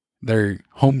 Their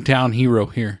hometown hero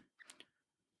here.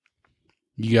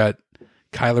 You got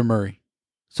Kyler Murray.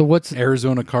 So what's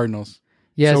Arizona Cardinals?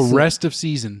 Yes. So rest of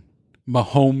season,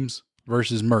 Mahomes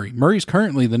versus Murray. Murray's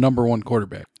currently the number one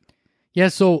quarterback. Yeah,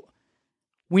 so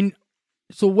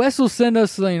Wes will send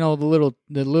us, the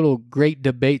little great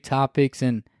debate topics,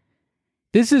 and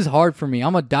this is hard for me.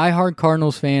 I'm a diehard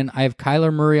Cardinals fan. I have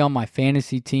Kyler Murray on my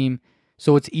fantasy team,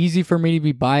 so it's easy for me to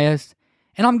be biased,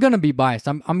 and I'm gonna be biased.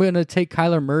 I'm gonna take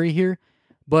Kyler Murray here,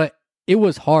 but it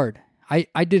was hard.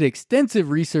 I did extensive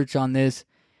research on this,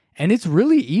 and it's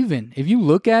really even. If you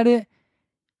look at it,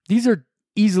 these are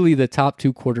easily the top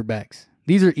two quarterbacks.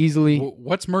 These are easily.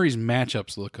 What's Murray's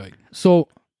matchups look like? So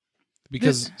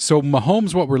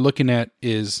Mahomes, what we're looking at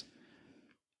is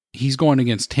he's going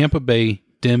against Tampa Bay,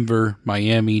 Denver,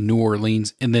 Miami, New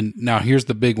Orleans, and then now here's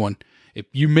the big one. If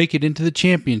you make it into the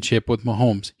championship with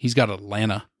Mahomes, he's got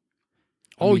Atlanta.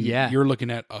 Yeah. You're looking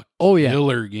at a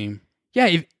killer game.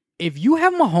 Yeah, if you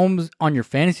have Mahomes on your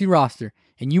fantasy roster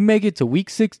and you make it to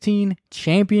Week 16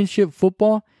 championship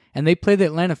football and they play the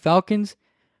Atlanta Falcons,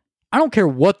 I don't care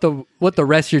what the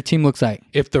rest of your team looks like.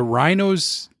 If the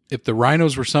Rhinos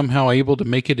were somehow able to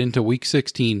make it into Week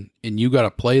 16 and you got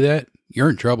to play that, you're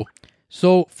in trouble.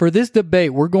 So for this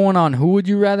debate, we're going on who would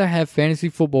you rather have fantasy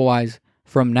football-wise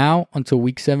from now until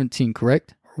Week 17,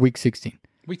 correct? Or Week 16?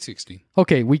 Week 16.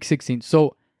 Okay, Week 16.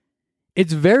 So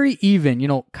it's very even.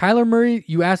 Kyler Murray,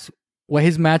 you asked what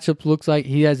his matchup looks like.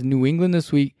 He has New England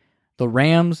this week, the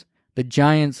Rams, the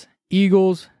Giants,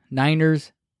 Eagles,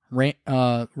 Niners,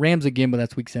 Rams again, but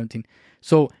that's Week 17.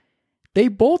 So they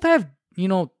both have,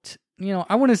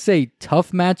 I want to say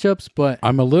tough matchups, but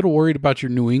I'm a little worried about your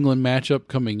New England matchup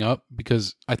coming up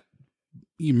because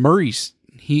Murray's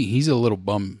he's a little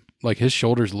bummed, like his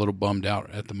shoulder's a little bummed out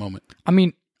at the moment. I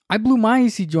mean, I blew my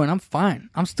AC joint. I'm fine.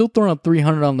 I'm still throwing up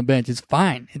 300 on the bench. It's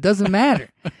fine. It doesn't matter.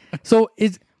 So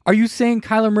are you saying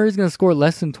Kyler Murray's going to score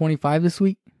less than 25 this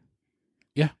week?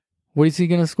 Yeah. What is he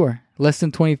going to score? Less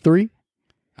than 23?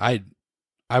 I'd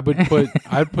put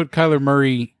Kyler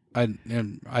Murray.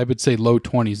 I would say low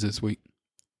 20s this week.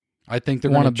 I think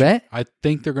they're going to bet. I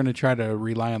think they're going to try to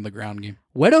rely on the ground game.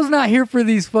 Wedo's not here for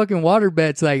these fucking water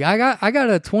bets. Like I got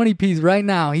a 20 piece right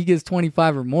now. He gets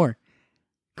 25 or more.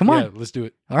 Come on. Yeah, let's do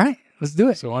it. All right, let's do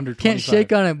it. So under 25. Can't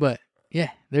shake on it, but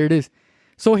yeah, there it is.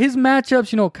 So his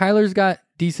matchups, Kyler's got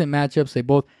decent matchups. They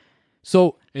both.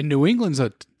 So and New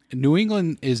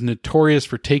England is notorious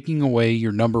for taking away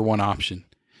your number one option.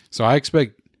 So I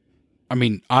expect. I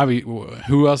mean,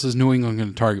 who else is New England going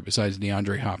to target besides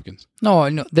DeAndre Hopkins? No,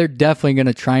 they're definitely going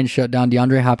to try and shut down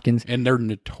DeAndre Hopkins. And they're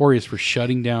notorious for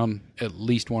shutting down at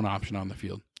least one option on the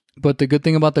field. But the good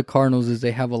thing about the Cardinals is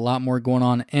they have a lot more going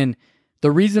on. And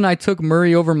the reason I took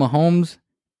Murray over Mahomes,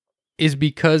 is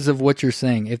because of what you're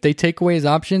saying. If they take away his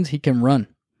options, he can run.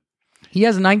 He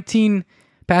has 19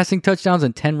 passing touchdowns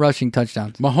and 10 rushing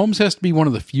touchdowns. Mahomes has to be one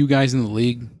of the few guys in the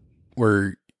league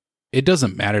where it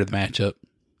doesn't matter the matchup.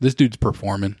 This dude's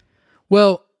performing.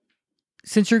 Well,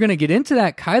 since you're going to get into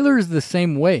that, Kyler is the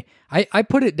same way. I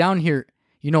put it down here.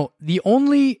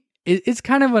 It's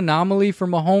kind of an anomaly for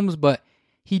Mahomes, but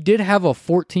he did have a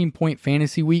 14-point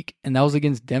fantasy week, and that was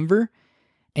against Denver,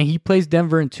 and he plays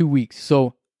Denver in 2 weeks.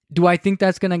 So do I think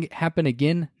that's going to happen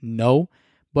again? No,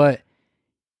 but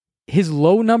his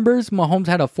low numbers, Mahomes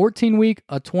had a 14-week,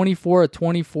 a 24, a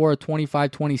 24, a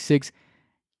 25, 26,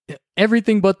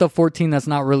 everything but the 14 that's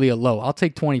not really a low. I'll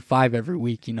take 25 every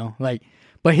week,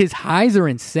 but his highs are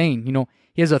insane.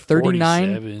 He has a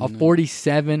 39, 47. A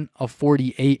 47, a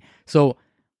 48. So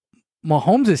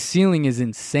Mahomes' ceiling is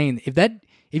insane.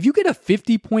 If you get a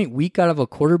 50-point week out of a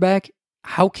quarterback,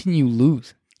 how can you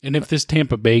lose? And if this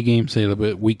Tampa Bay game, say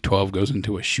week 12, goes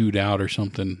into a shootout or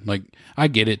something, I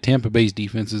get it. Tampa Bay's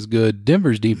defense is good.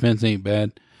 Denver's defense ain't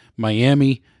bad.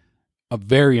 Miami, a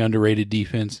very underrated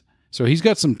defense. So he's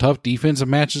got some tough defensive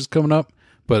matches coming up,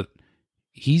 but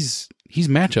he's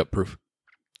matchup proof.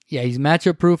 Yeah, he's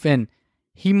matchup proof, and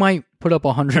he might put up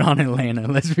 100 on Atlanta.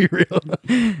 Let's be real.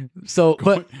 So,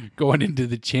 going into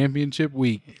the championship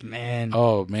week, man.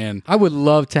 Oh man, I would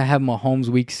love to have Mahomes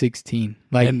week 16.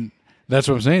 And that's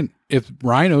what I'm saying. If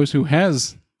Rhinos, who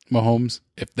has Mahomes,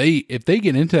 if they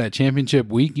get into that championship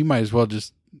week, you might as well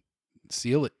just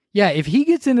seal it. Yeah, if he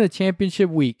gets into the championship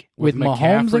week with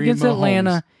Mahomes against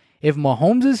Atlanta, if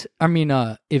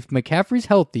McCaffrey's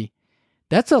healthy,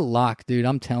 that's a lock, dude.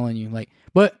 I'm telling you.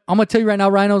 But I'm gonna tell you right now,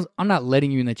 Rhinos, I'm not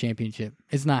letting you in the championship.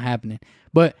 It's not happening.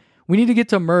 But we need to get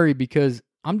to Murray because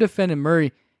I'm defending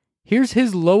Murray. Here's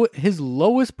his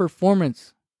lowest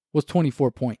performance was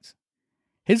 24 points.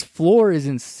 His floor is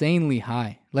insanely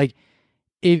high.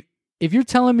 If you're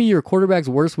telling me your quarterback's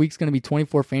worst week's going to be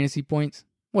 24 fantasy points,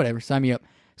 whatever, sign me up.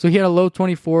 So he had a low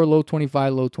 24, low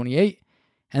 25, low 28.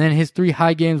 And then his 3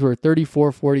 high games were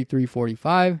 34, 43,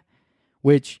 45,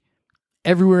 which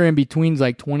everywhere in between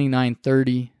is 29,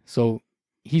 30. So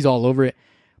he's all over it.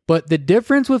 But the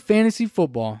difference with fantasy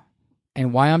football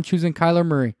and why I'm choosing Kyler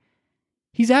Murray,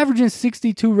 he's averaging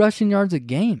 62 rushing yards a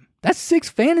game. That's 6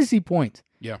 fantasy points.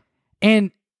 Yeah.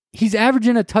 And he's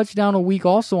averaging a touchdown a week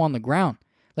also on the ground.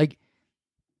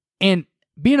 And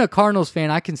being a Cardinals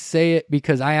fan, I can say it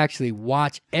because I actually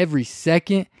watch every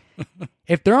second.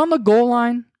 If they're on the goal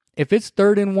line, if it's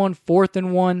 3rd and 1, 4th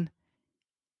and 1,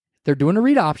 they're doing a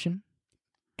read option,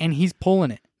 and he's pulling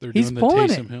it. He's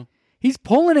pulling it. He's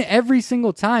pulling it every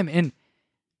single time. And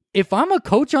if I'm a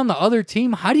coach on the other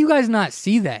team, how do you guys not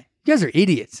see that? You guys are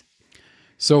idiots.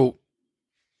 So,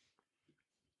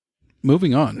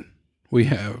 moving on, we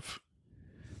have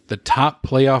the top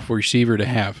playoff receiver to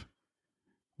have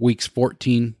weeks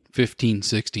 14, 15,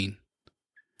 16.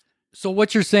 So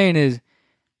what you're saying is,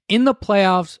 in the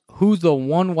playoffs, who's the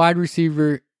one wide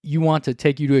receiver you want to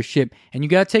take you to a ship? And you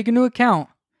got to take into account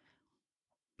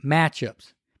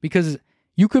matchups. Because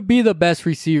you could be the best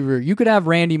receiver. You could have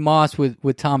Randy Moss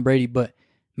with Tom Brady, but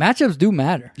matchups do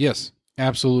matter. Yes,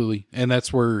 absolutely. And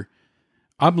that's where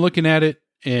I'm looking at it.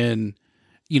 And,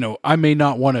 I may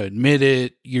not want to admit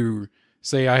it. You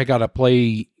say I got to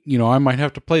play, I might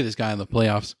have to play this guy in the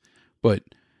playoffs. But,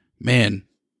 man,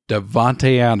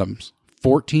 Davante Adams,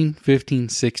 14, 15,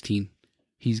 16.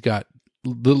 He's got,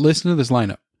 listen to this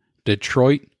lineup: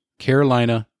 Detroit,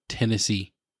 Carolina,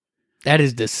 Tennessee. That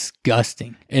is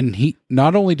disgusting. And he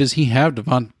not only does he have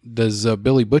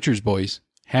Billy Butcher's boys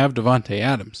have Davante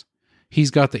Adams,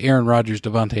 he's got the Aaron Rodgers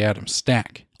Davante Adams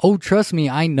stack. Oh, trust me,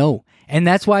 I know. And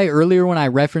that's why earlier when I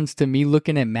referenced to me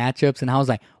looking at matchups and I was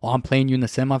like, oh, I'm playing you in the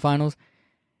semifinals.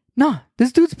 Nah,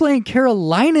 this dude's playing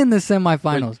Carolina in the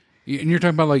semifinals. And you're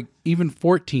talking about even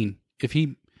 14. If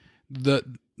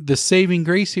the saving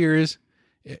grace here is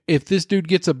if this dude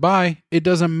gets a bye, it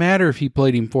doesn't matter if he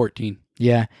played him 14.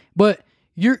 Yeah, but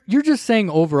you're just saying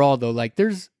overall though,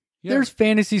 there's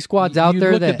fantasy squads out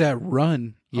there look at that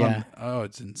run. Yeah.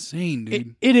 It's insane,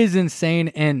 dude. It is insane.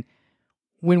 And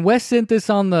when Wes sent this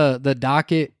on the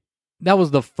docket, that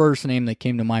was the first name that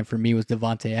came to mind for me was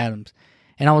Davante Adams.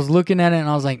 And I was looking at it and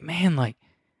I was like, man,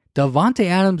 Davante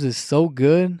Adams is so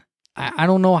good. I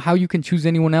don't know how you can choose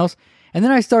anyone else. And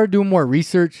then I started doing more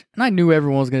research and I knew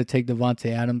everyone was going to take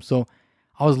Davante Adams. So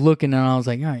I was looking and I was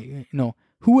like, all right,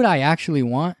 who would I actually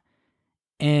want?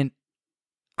 And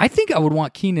I think I would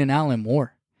want Keenan Allen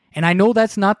more. And I know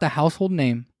that's not the household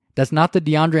name. That's not the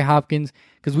DeAndre Hopkins,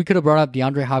 because we could have brought up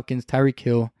DeAndre Hopkins, Tyreek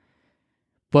Hill.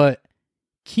 But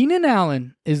Keenan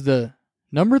Allen is the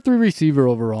number 3 receiver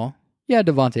overall. Yeah,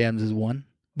 Davante Adams is 1.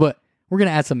 But We're going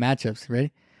to add some matchups.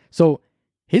 Ready? So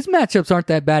his matchups aren't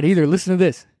that bad either. Listen to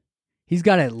this. He's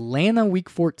got Atlanta week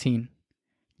 14.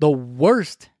 The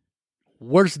worst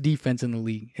defense in the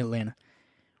league, Atlanta.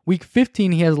 Week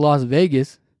 15, he has Las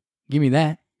Vegas. Give me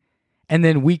that. And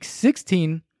then week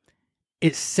 16,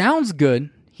 it sounds good.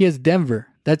 He has Denver.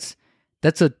 That's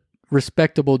a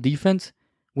respectable defense.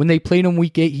 When they played him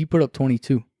week 8, he put up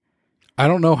 22. I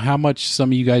don't know how much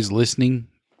some of you guys listening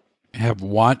have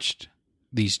watched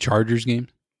these Chargers games.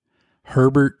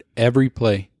 Herbert, every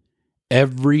play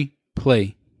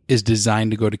is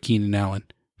designed to go to Keenan Allen.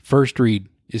 First read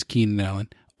is Keenan Allen.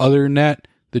 Other than that,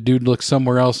 the dude looks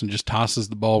somewhere else and just tosses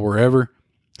the ball wherever.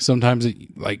 Sometimes,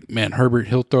 Herbert,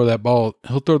 he'll throw the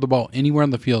ball anywhere on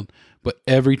the field, but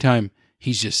every time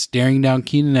he's just staring down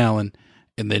Keenan Allen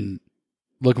and then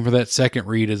looking for that second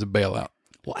read as a bailout.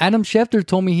 Well, Adam Schefter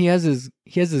told me he has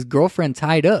his girlfriend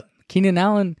tied up. Keenan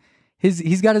Allen,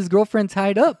 he's got his girlfriend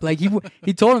tied up. Like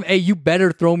he told him, hey, you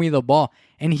better throw me the ball.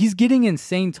 And he's getting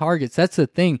insane targets. That's the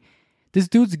thing. This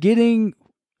dude's getting,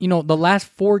 the last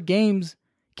 4 games,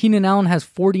 Keenan Allen has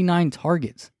 49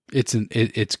 targets.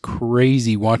 It's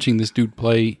crazy watching this dude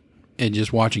play and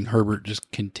just watching Herbert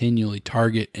just continually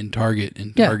target and target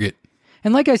and target.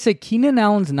 And like I said, Keenan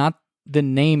Allen's not the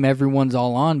name everyone's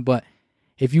all on, but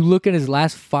if you look at his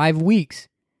last 5 weeks,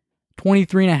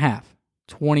 23.5,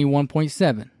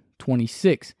 21.7,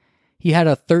 26. He had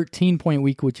a 13-point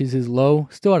week, which is his low,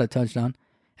 still had a touchdown,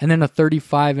 and then a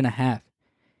 35.5.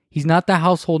 He's not the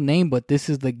household name, but this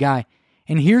is the guy.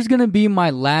 And here's going to be my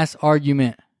last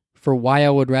argument for why I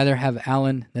would rather have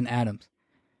Allen than Adams.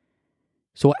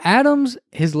 So Adams,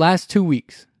 his last 2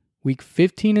 weeks, week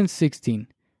 15 and 16,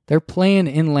 they're playing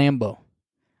in Lambeau.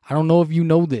 I don't know if you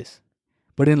know this,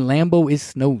 but in Lambeau it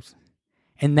snows.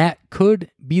 And that could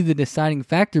be the deciding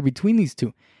factor between these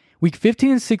two. Week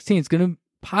 15 and 16, it's going to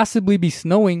possibly be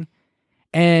snowing.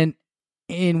 And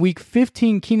in week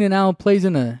 15, Keenan Allen plays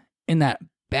in that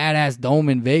badass dome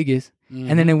in Vegas. Mm-hmm.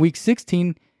 And then in week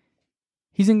 16,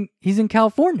 he's in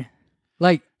California.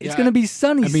 Like, it's going to be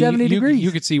sunny, 70 degrees.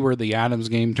 You could see where the Adams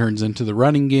game turns into the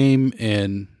running game.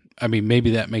 And,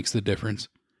 maybe that makes the difference.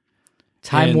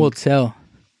 Time will tell.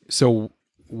 So,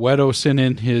 Wedo sent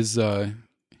in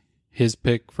his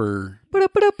pick for...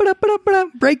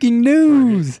 Breaking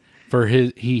news! For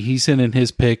his, he sent in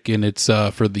his pick, and it's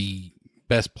for the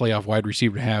best playoff wide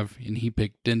receiver to have, and he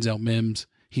picked Denzel Mims.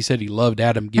 He said he loved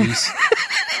Adam Gase,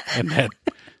 and that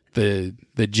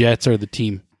the Jets are the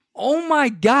team. Oh my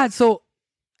God! So,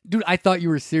 dude, I thought you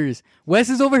were serious. Wes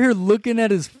is over here looking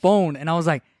at his phone, and I was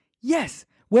like, "Yes,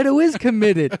 Wedo is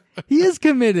committed. He is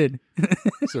committed."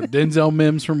 So Denzel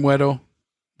Mims from Wedo.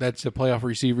 That's the playoff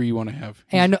receiver you want to have.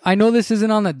 Hey, I know this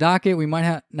isn't on the docket. We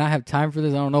might not have time for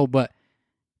this. I don't know, but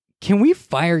can we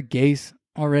fire Gase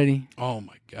already? Oh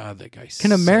my God, that guy.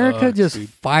 Can America just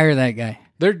fire that guy?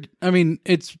 They're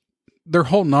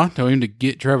holding on to him to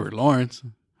get Trevor Lawrence.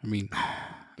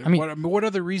 What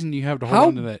other reason do you have to hold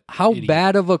on to that? How idiot?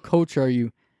 Bad of a coach are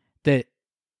you that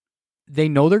they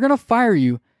know they're gonna fire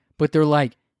you, but they're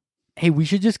like, hey, we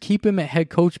should just keep him at head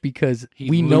coach because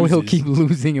know he'll keep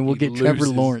losing and we'll get Trevor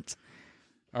Lawrence.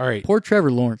 All right. Poor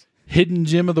Trevor Lawrence. Hidden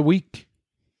gem of the week.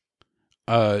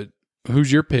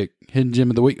 Who's your pick? Hidden gem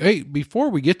of the week. Hey, before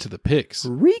we get to the picks.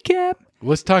 Recap.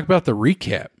 Let's talk about the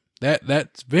recap.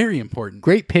 That's very important.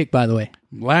 Great pick, by the way.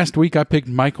 Last week I picked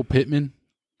Michael Pittman.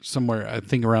 Somewhere, I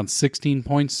think around 16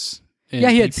 points. He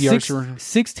had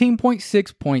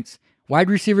 16.6 points. Wide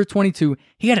receiver 22.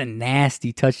 He had a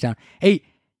nasty touchdown. Hey,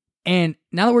 and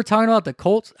now that we're talking about the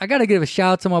Colts, I got to give a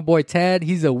shout out to my boy Tad.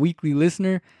 He's a weekly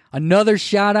listener. Another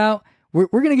shout out. We're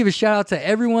going to give a shout out to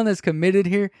everyone that's committed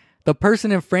here. The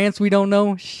person in France we don't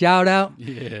know, shout out.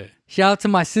 Yeah. Shout out to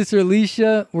my sister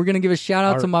Alicia. We're going to give a shout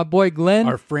out to my boy Glenn.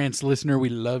 Our France listener, we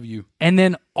love you. And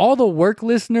then all the work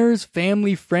listeners,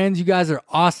 family, friends, you guys are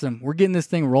awesome. We're getting this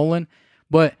thing rolling.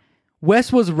 But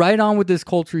Wes was right on with this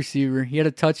Colts receiver. He had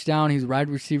a touchdown. He's wide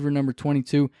receiver number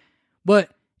 22. But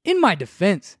in my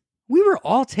defense, we were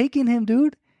all taking him,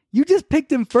 dude. You just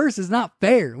picked him first. It's not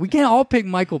fair. We can't all pick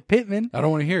Michael Pittman. I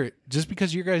don't want to hear it. Just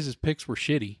because your guys' picks were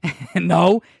shitty.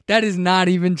 No, that is not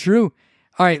even true.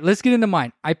 All right, let's get into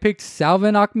mine. I picked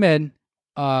Salvon Ahmed,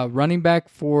 running back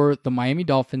for the Miami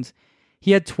Dolphins.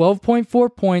 He had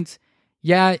 12.4 points.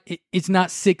 Yeah, it's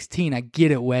not 16. I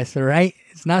get it, Wes, all right?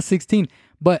 It's not 16.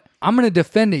 But I'm going to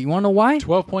defend it. You want to know why?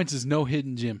 12 points is no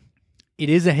hidden gem. It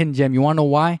is a hidden gem. You want to know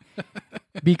why?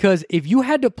 Because if you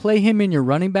had to play him in your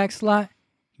running back slot,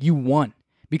 you won.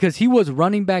 Because he was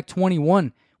running back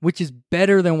 21, which is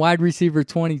better than wide receiver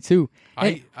 22.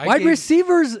 Wide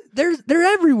receivers, they're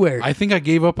everywhere. I think I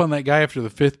gave up on that guy after the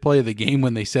 5th play of the game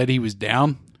when they said he was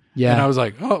down. Yeah. And I was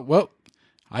like, oh, well,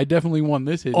 I definitely won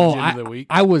this hidden gem of the week.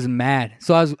 I was mad.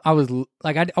 So I was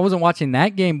like, I wasn't watching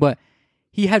that game, but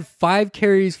he had 5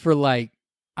 carries for like,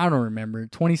 I don't remember,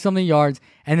 20-something yards.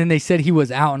 And then they said he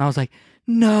was out. And I was like,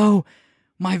 no,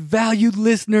 my valued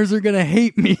listeners are going to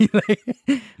hate me.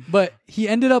 But he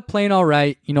ended up playing all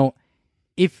right. You know,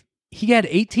 if he had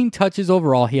 18 touches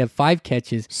overall, he had 5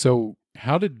 catches. So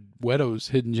how did Weto's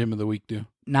hidden gem of the week do?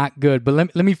 Not good, but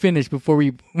let me finish before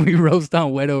we roast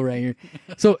on Wedo right here.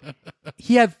 So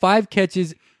he had 5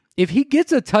 catches. If he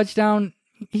gets a touchdown,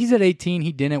 he's at 18.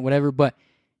 He didn't, whatever. But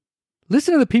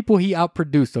listen to the people he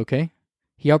outproduced, okay?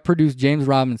 He outproduced James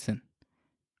Robinson.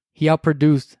 He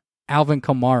outproduced Alvin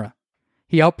Kamara.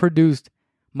 He outproduced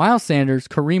Miles Sanders,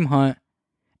 Kareem Hunt,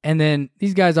 and then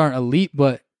these guys aren't elite,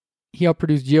 but he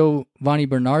outproduced Giovanni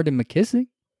Bernard and McKissick.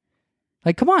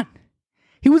 Like, come on.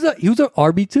 He was a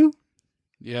RB2.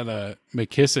 Yeah,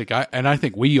 McKissick. I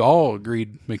think we all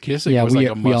agreed McKissick was we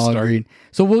like a must all start. agreed.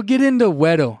 So we'll get into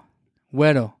Wedo.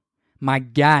 Wedo, my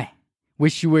guy.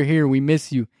 Wish you were here. We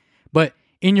miss you. But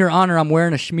in your honor, I'm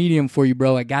wearing a schmedium for you,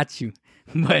 bro. I got you.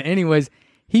 But anyways,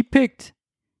 he picked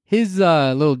his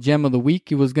little gem of the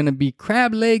week. It was going to be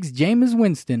Crab Legs Jameis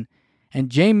Winston. And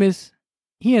Jameis,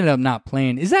 he ended up not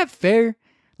playing. Is that fair?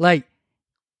 Like,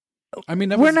 I mean,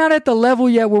 we're not at the level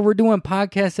yet where we're doing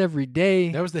podcasts every day.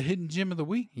 That was the hidden gem of the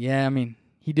week. Yeah, I mean,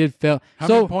 he did fail. How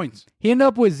many points? He ended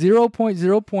up with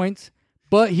 0.0 points,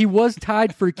 but he was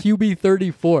tied for QB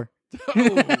 34.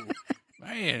 Oh,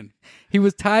 man. He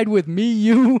was tied with me,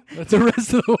 you, the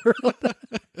rest of the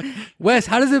world. Wes,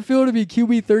 how does it feel to be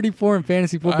QB 34 in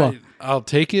fantasy football? I'll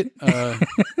take it.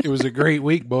 It was a great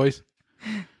week, boys.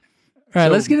 All right,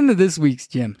 let's get into this week's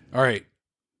gem. All right.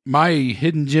 My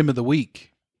hidden gem of the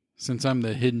week, since I'm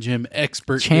the hidden gem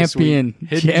expert Champion.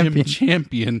 this week, hidden gem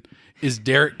champion is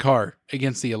Derek Carr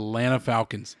against the Atlanta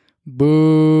Falcons.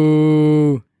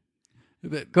 Boo.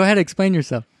 Go ahead, explain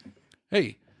yourself.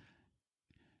 Hey,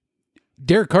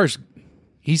 Derek Carr's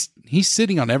he's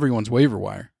sitting on everyone's waiver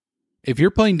wire. If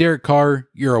you're playing Derek Carr,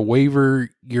 you're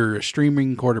a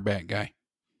streaming quarterback guy.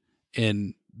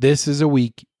 And this is a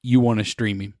week you want to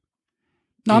stream him.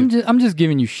 No, I'm just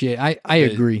giving you shit. I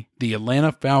agree. The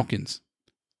Atlanta Falcons,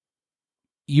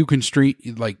 you can stream,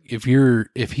 like, if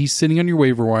he's sitting on your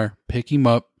waiver wire, pick him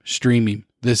up, stream him.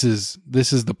 This is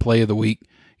the play of the week.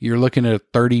 You're looking at a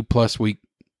 30+ week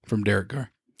from Derek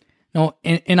Carr. No,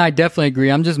 and I definitely agree.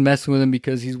 I'm just messing with him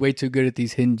because he's way too good at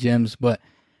these hidden gems. But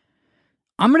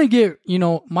I'm going to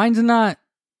get, mine's not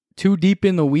too deep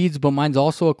in the weeds, but mine's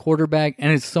also a quarterback,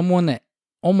 and it's someone that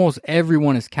almost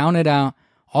everyone has counted out.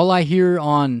 All I hear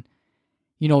on,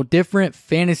 different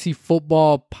fantasy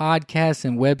football podcasts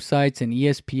and websites and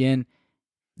ESPN,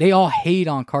 they all hate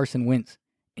on Carson Wentz,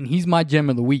 and he's my gem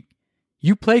of the week.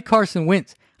 You play Carson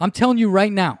Wentz. I'm telling you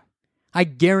right now, I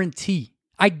guarantee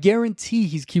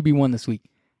he's QB1 this week.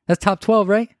 That's top 12,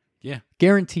 right? Yeah.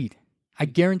 Guaranteed. I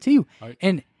guarantee you.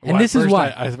 And Well, this is why.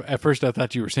 At first, I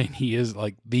thought you were saying he is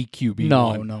like the QB.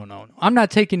 No. I'm not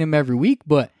taking him every week,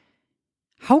 but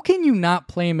how can you not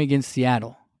play him against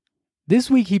Seattle? This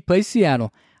week he plays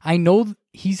Seattle. I know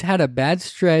he's had a bad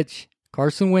stretch.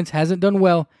 Carson Wentz hasn't done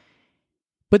well,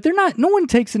 but no one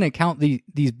takes into account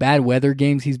these bad weather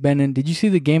games he's been in. Did you see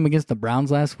the game against the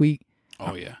Browns last week?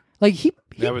 Oh yeah. Like he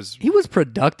was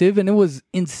productive and it was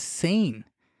insane.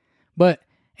 But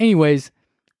anyways,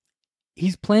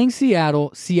 he's playing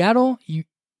Seattle. Seattle,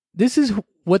 this is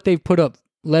what they've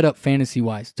let up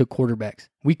fantasy-wise to quarterbacks.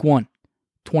 Week 1,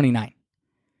 29,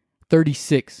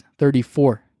 36,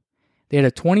 34. They had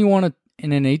a 21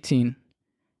 and an 18,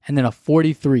 and then a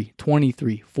 43,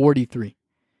 23, 43.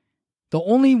 The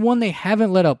only one they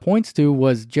haven't let up points to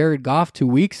was Jared Goff 2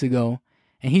 weeks ago,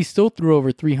 and he still threw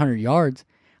over 300 yards.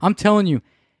 I'm telling you,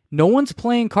 no one's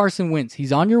playing Carson Wentz.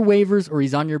 He's on your waivers or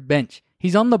he's on your bench.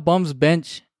 He's on the bum's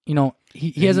bench.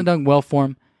 He hasn't done well for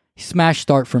him. Smash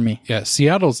start for me. Yeah,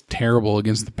 Seattle's terrible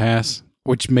against the pass,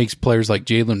 which makes players like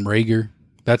Jalen Reagor,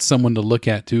 that's someone to look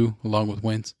at too, along with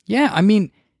Wentz. Yeah, I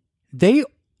mean,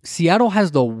 Seattle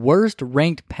has the worst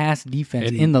ranked pass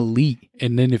defense in the league.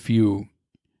 And then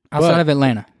outside of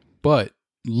Atlanta. But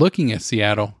looking at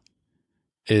Seattle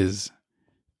is,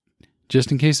 just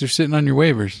in case they're sitting on your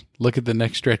waivers, look at the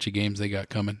next stretch of games they got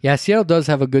coming. Yeah, Seattle does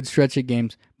have a good stretch of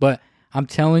games, but I'm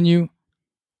telling you,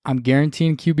 I'm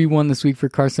guaranteeing QB1 this week for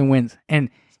Carson Wentz. And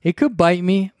it could bite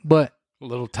me, but A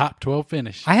little top 12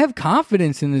 finish. I have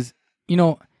confidence in this.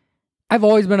 I've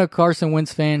always been a Carson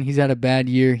Wentz fan. He's had a bad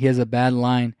year. He has a bad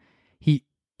line.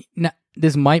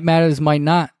 This might matter, this might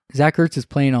not. Zach Ertz is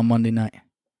playing on Monday night.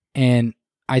 And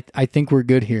I think we're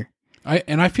good here.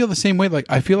 I feel the same way. Like,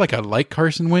 I feel like I like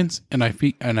Carson Wentz, and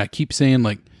I keep saying,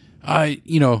 like,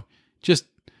 Just,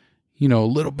 a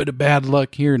little bit of bad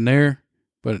luck here and there.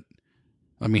 But,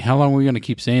 I mean, how long are we going to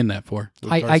keep saying that for?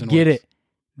 I get it.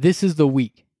 This is the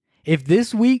week. If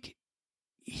this week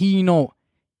he,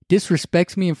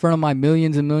 disrespects me in front of my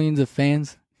millions and millions of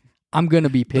fans, I'm going to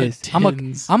be pissed. I'm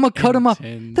going to cut him off.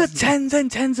 The tens and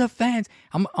tens of fans.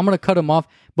 I'm going to cut him off.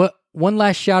 But one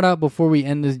last shout out before we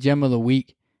end this gem of the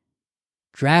week.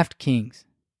 DraftKings,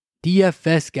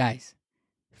 DFS guys,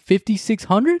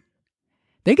 5,600?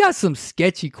 They got some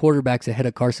sketchy quarterbacks ahead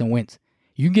of Carson Wentz.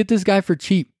 You can get this guy for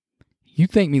cheap. You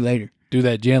thank me later. Do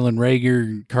that Jalen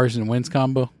Reagor, Carson Wentz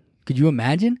combo. Could you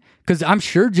imagine? Because I'm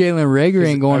sure Jalen Reagor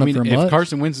ain't going up for much. If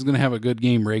Carson Wentz is going to have a good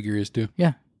game, Reagor is too.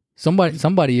 Yeah.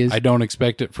 Somebody is. I don't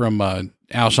expect it from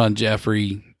Alshon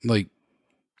Jeffrey.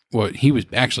 He was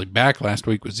actually back last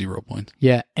week with 0 points.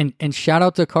 Yeah, and shout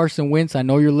out to Carson Wentz. I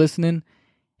know you're listening.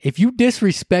 If you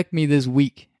disrespect me this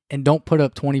week and don't put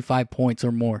up 25 points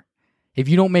or more, if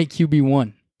you don't make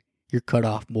QB1, you're cut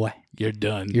off, boy. You're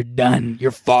done. You're done.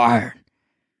 You're fired.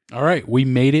 All right, we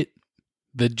made it.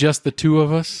 Just the two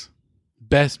of us.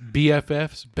 Best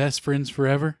BFFs, best friends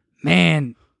forever.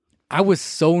 Man, I was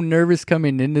so nervous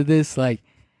coming into this.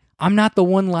 I'm not the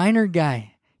one-liner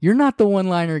guy. You're not the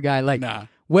one-liner guy. Nah.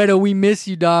 Wedo, we miss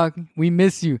you, dog. We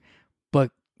miss you.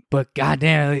 But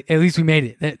goddamn, at least we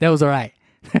made it. That was all right.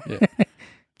 Yeah.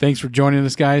 Thanks for joining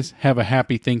us, guys. Have a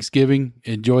happy Thanksgiving.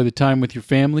 Enjoy the time with your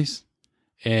families.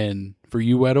 And for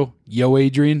you, Wedo, yo,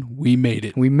 Adrian, we made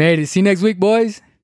it. We made it. See you next week, boys.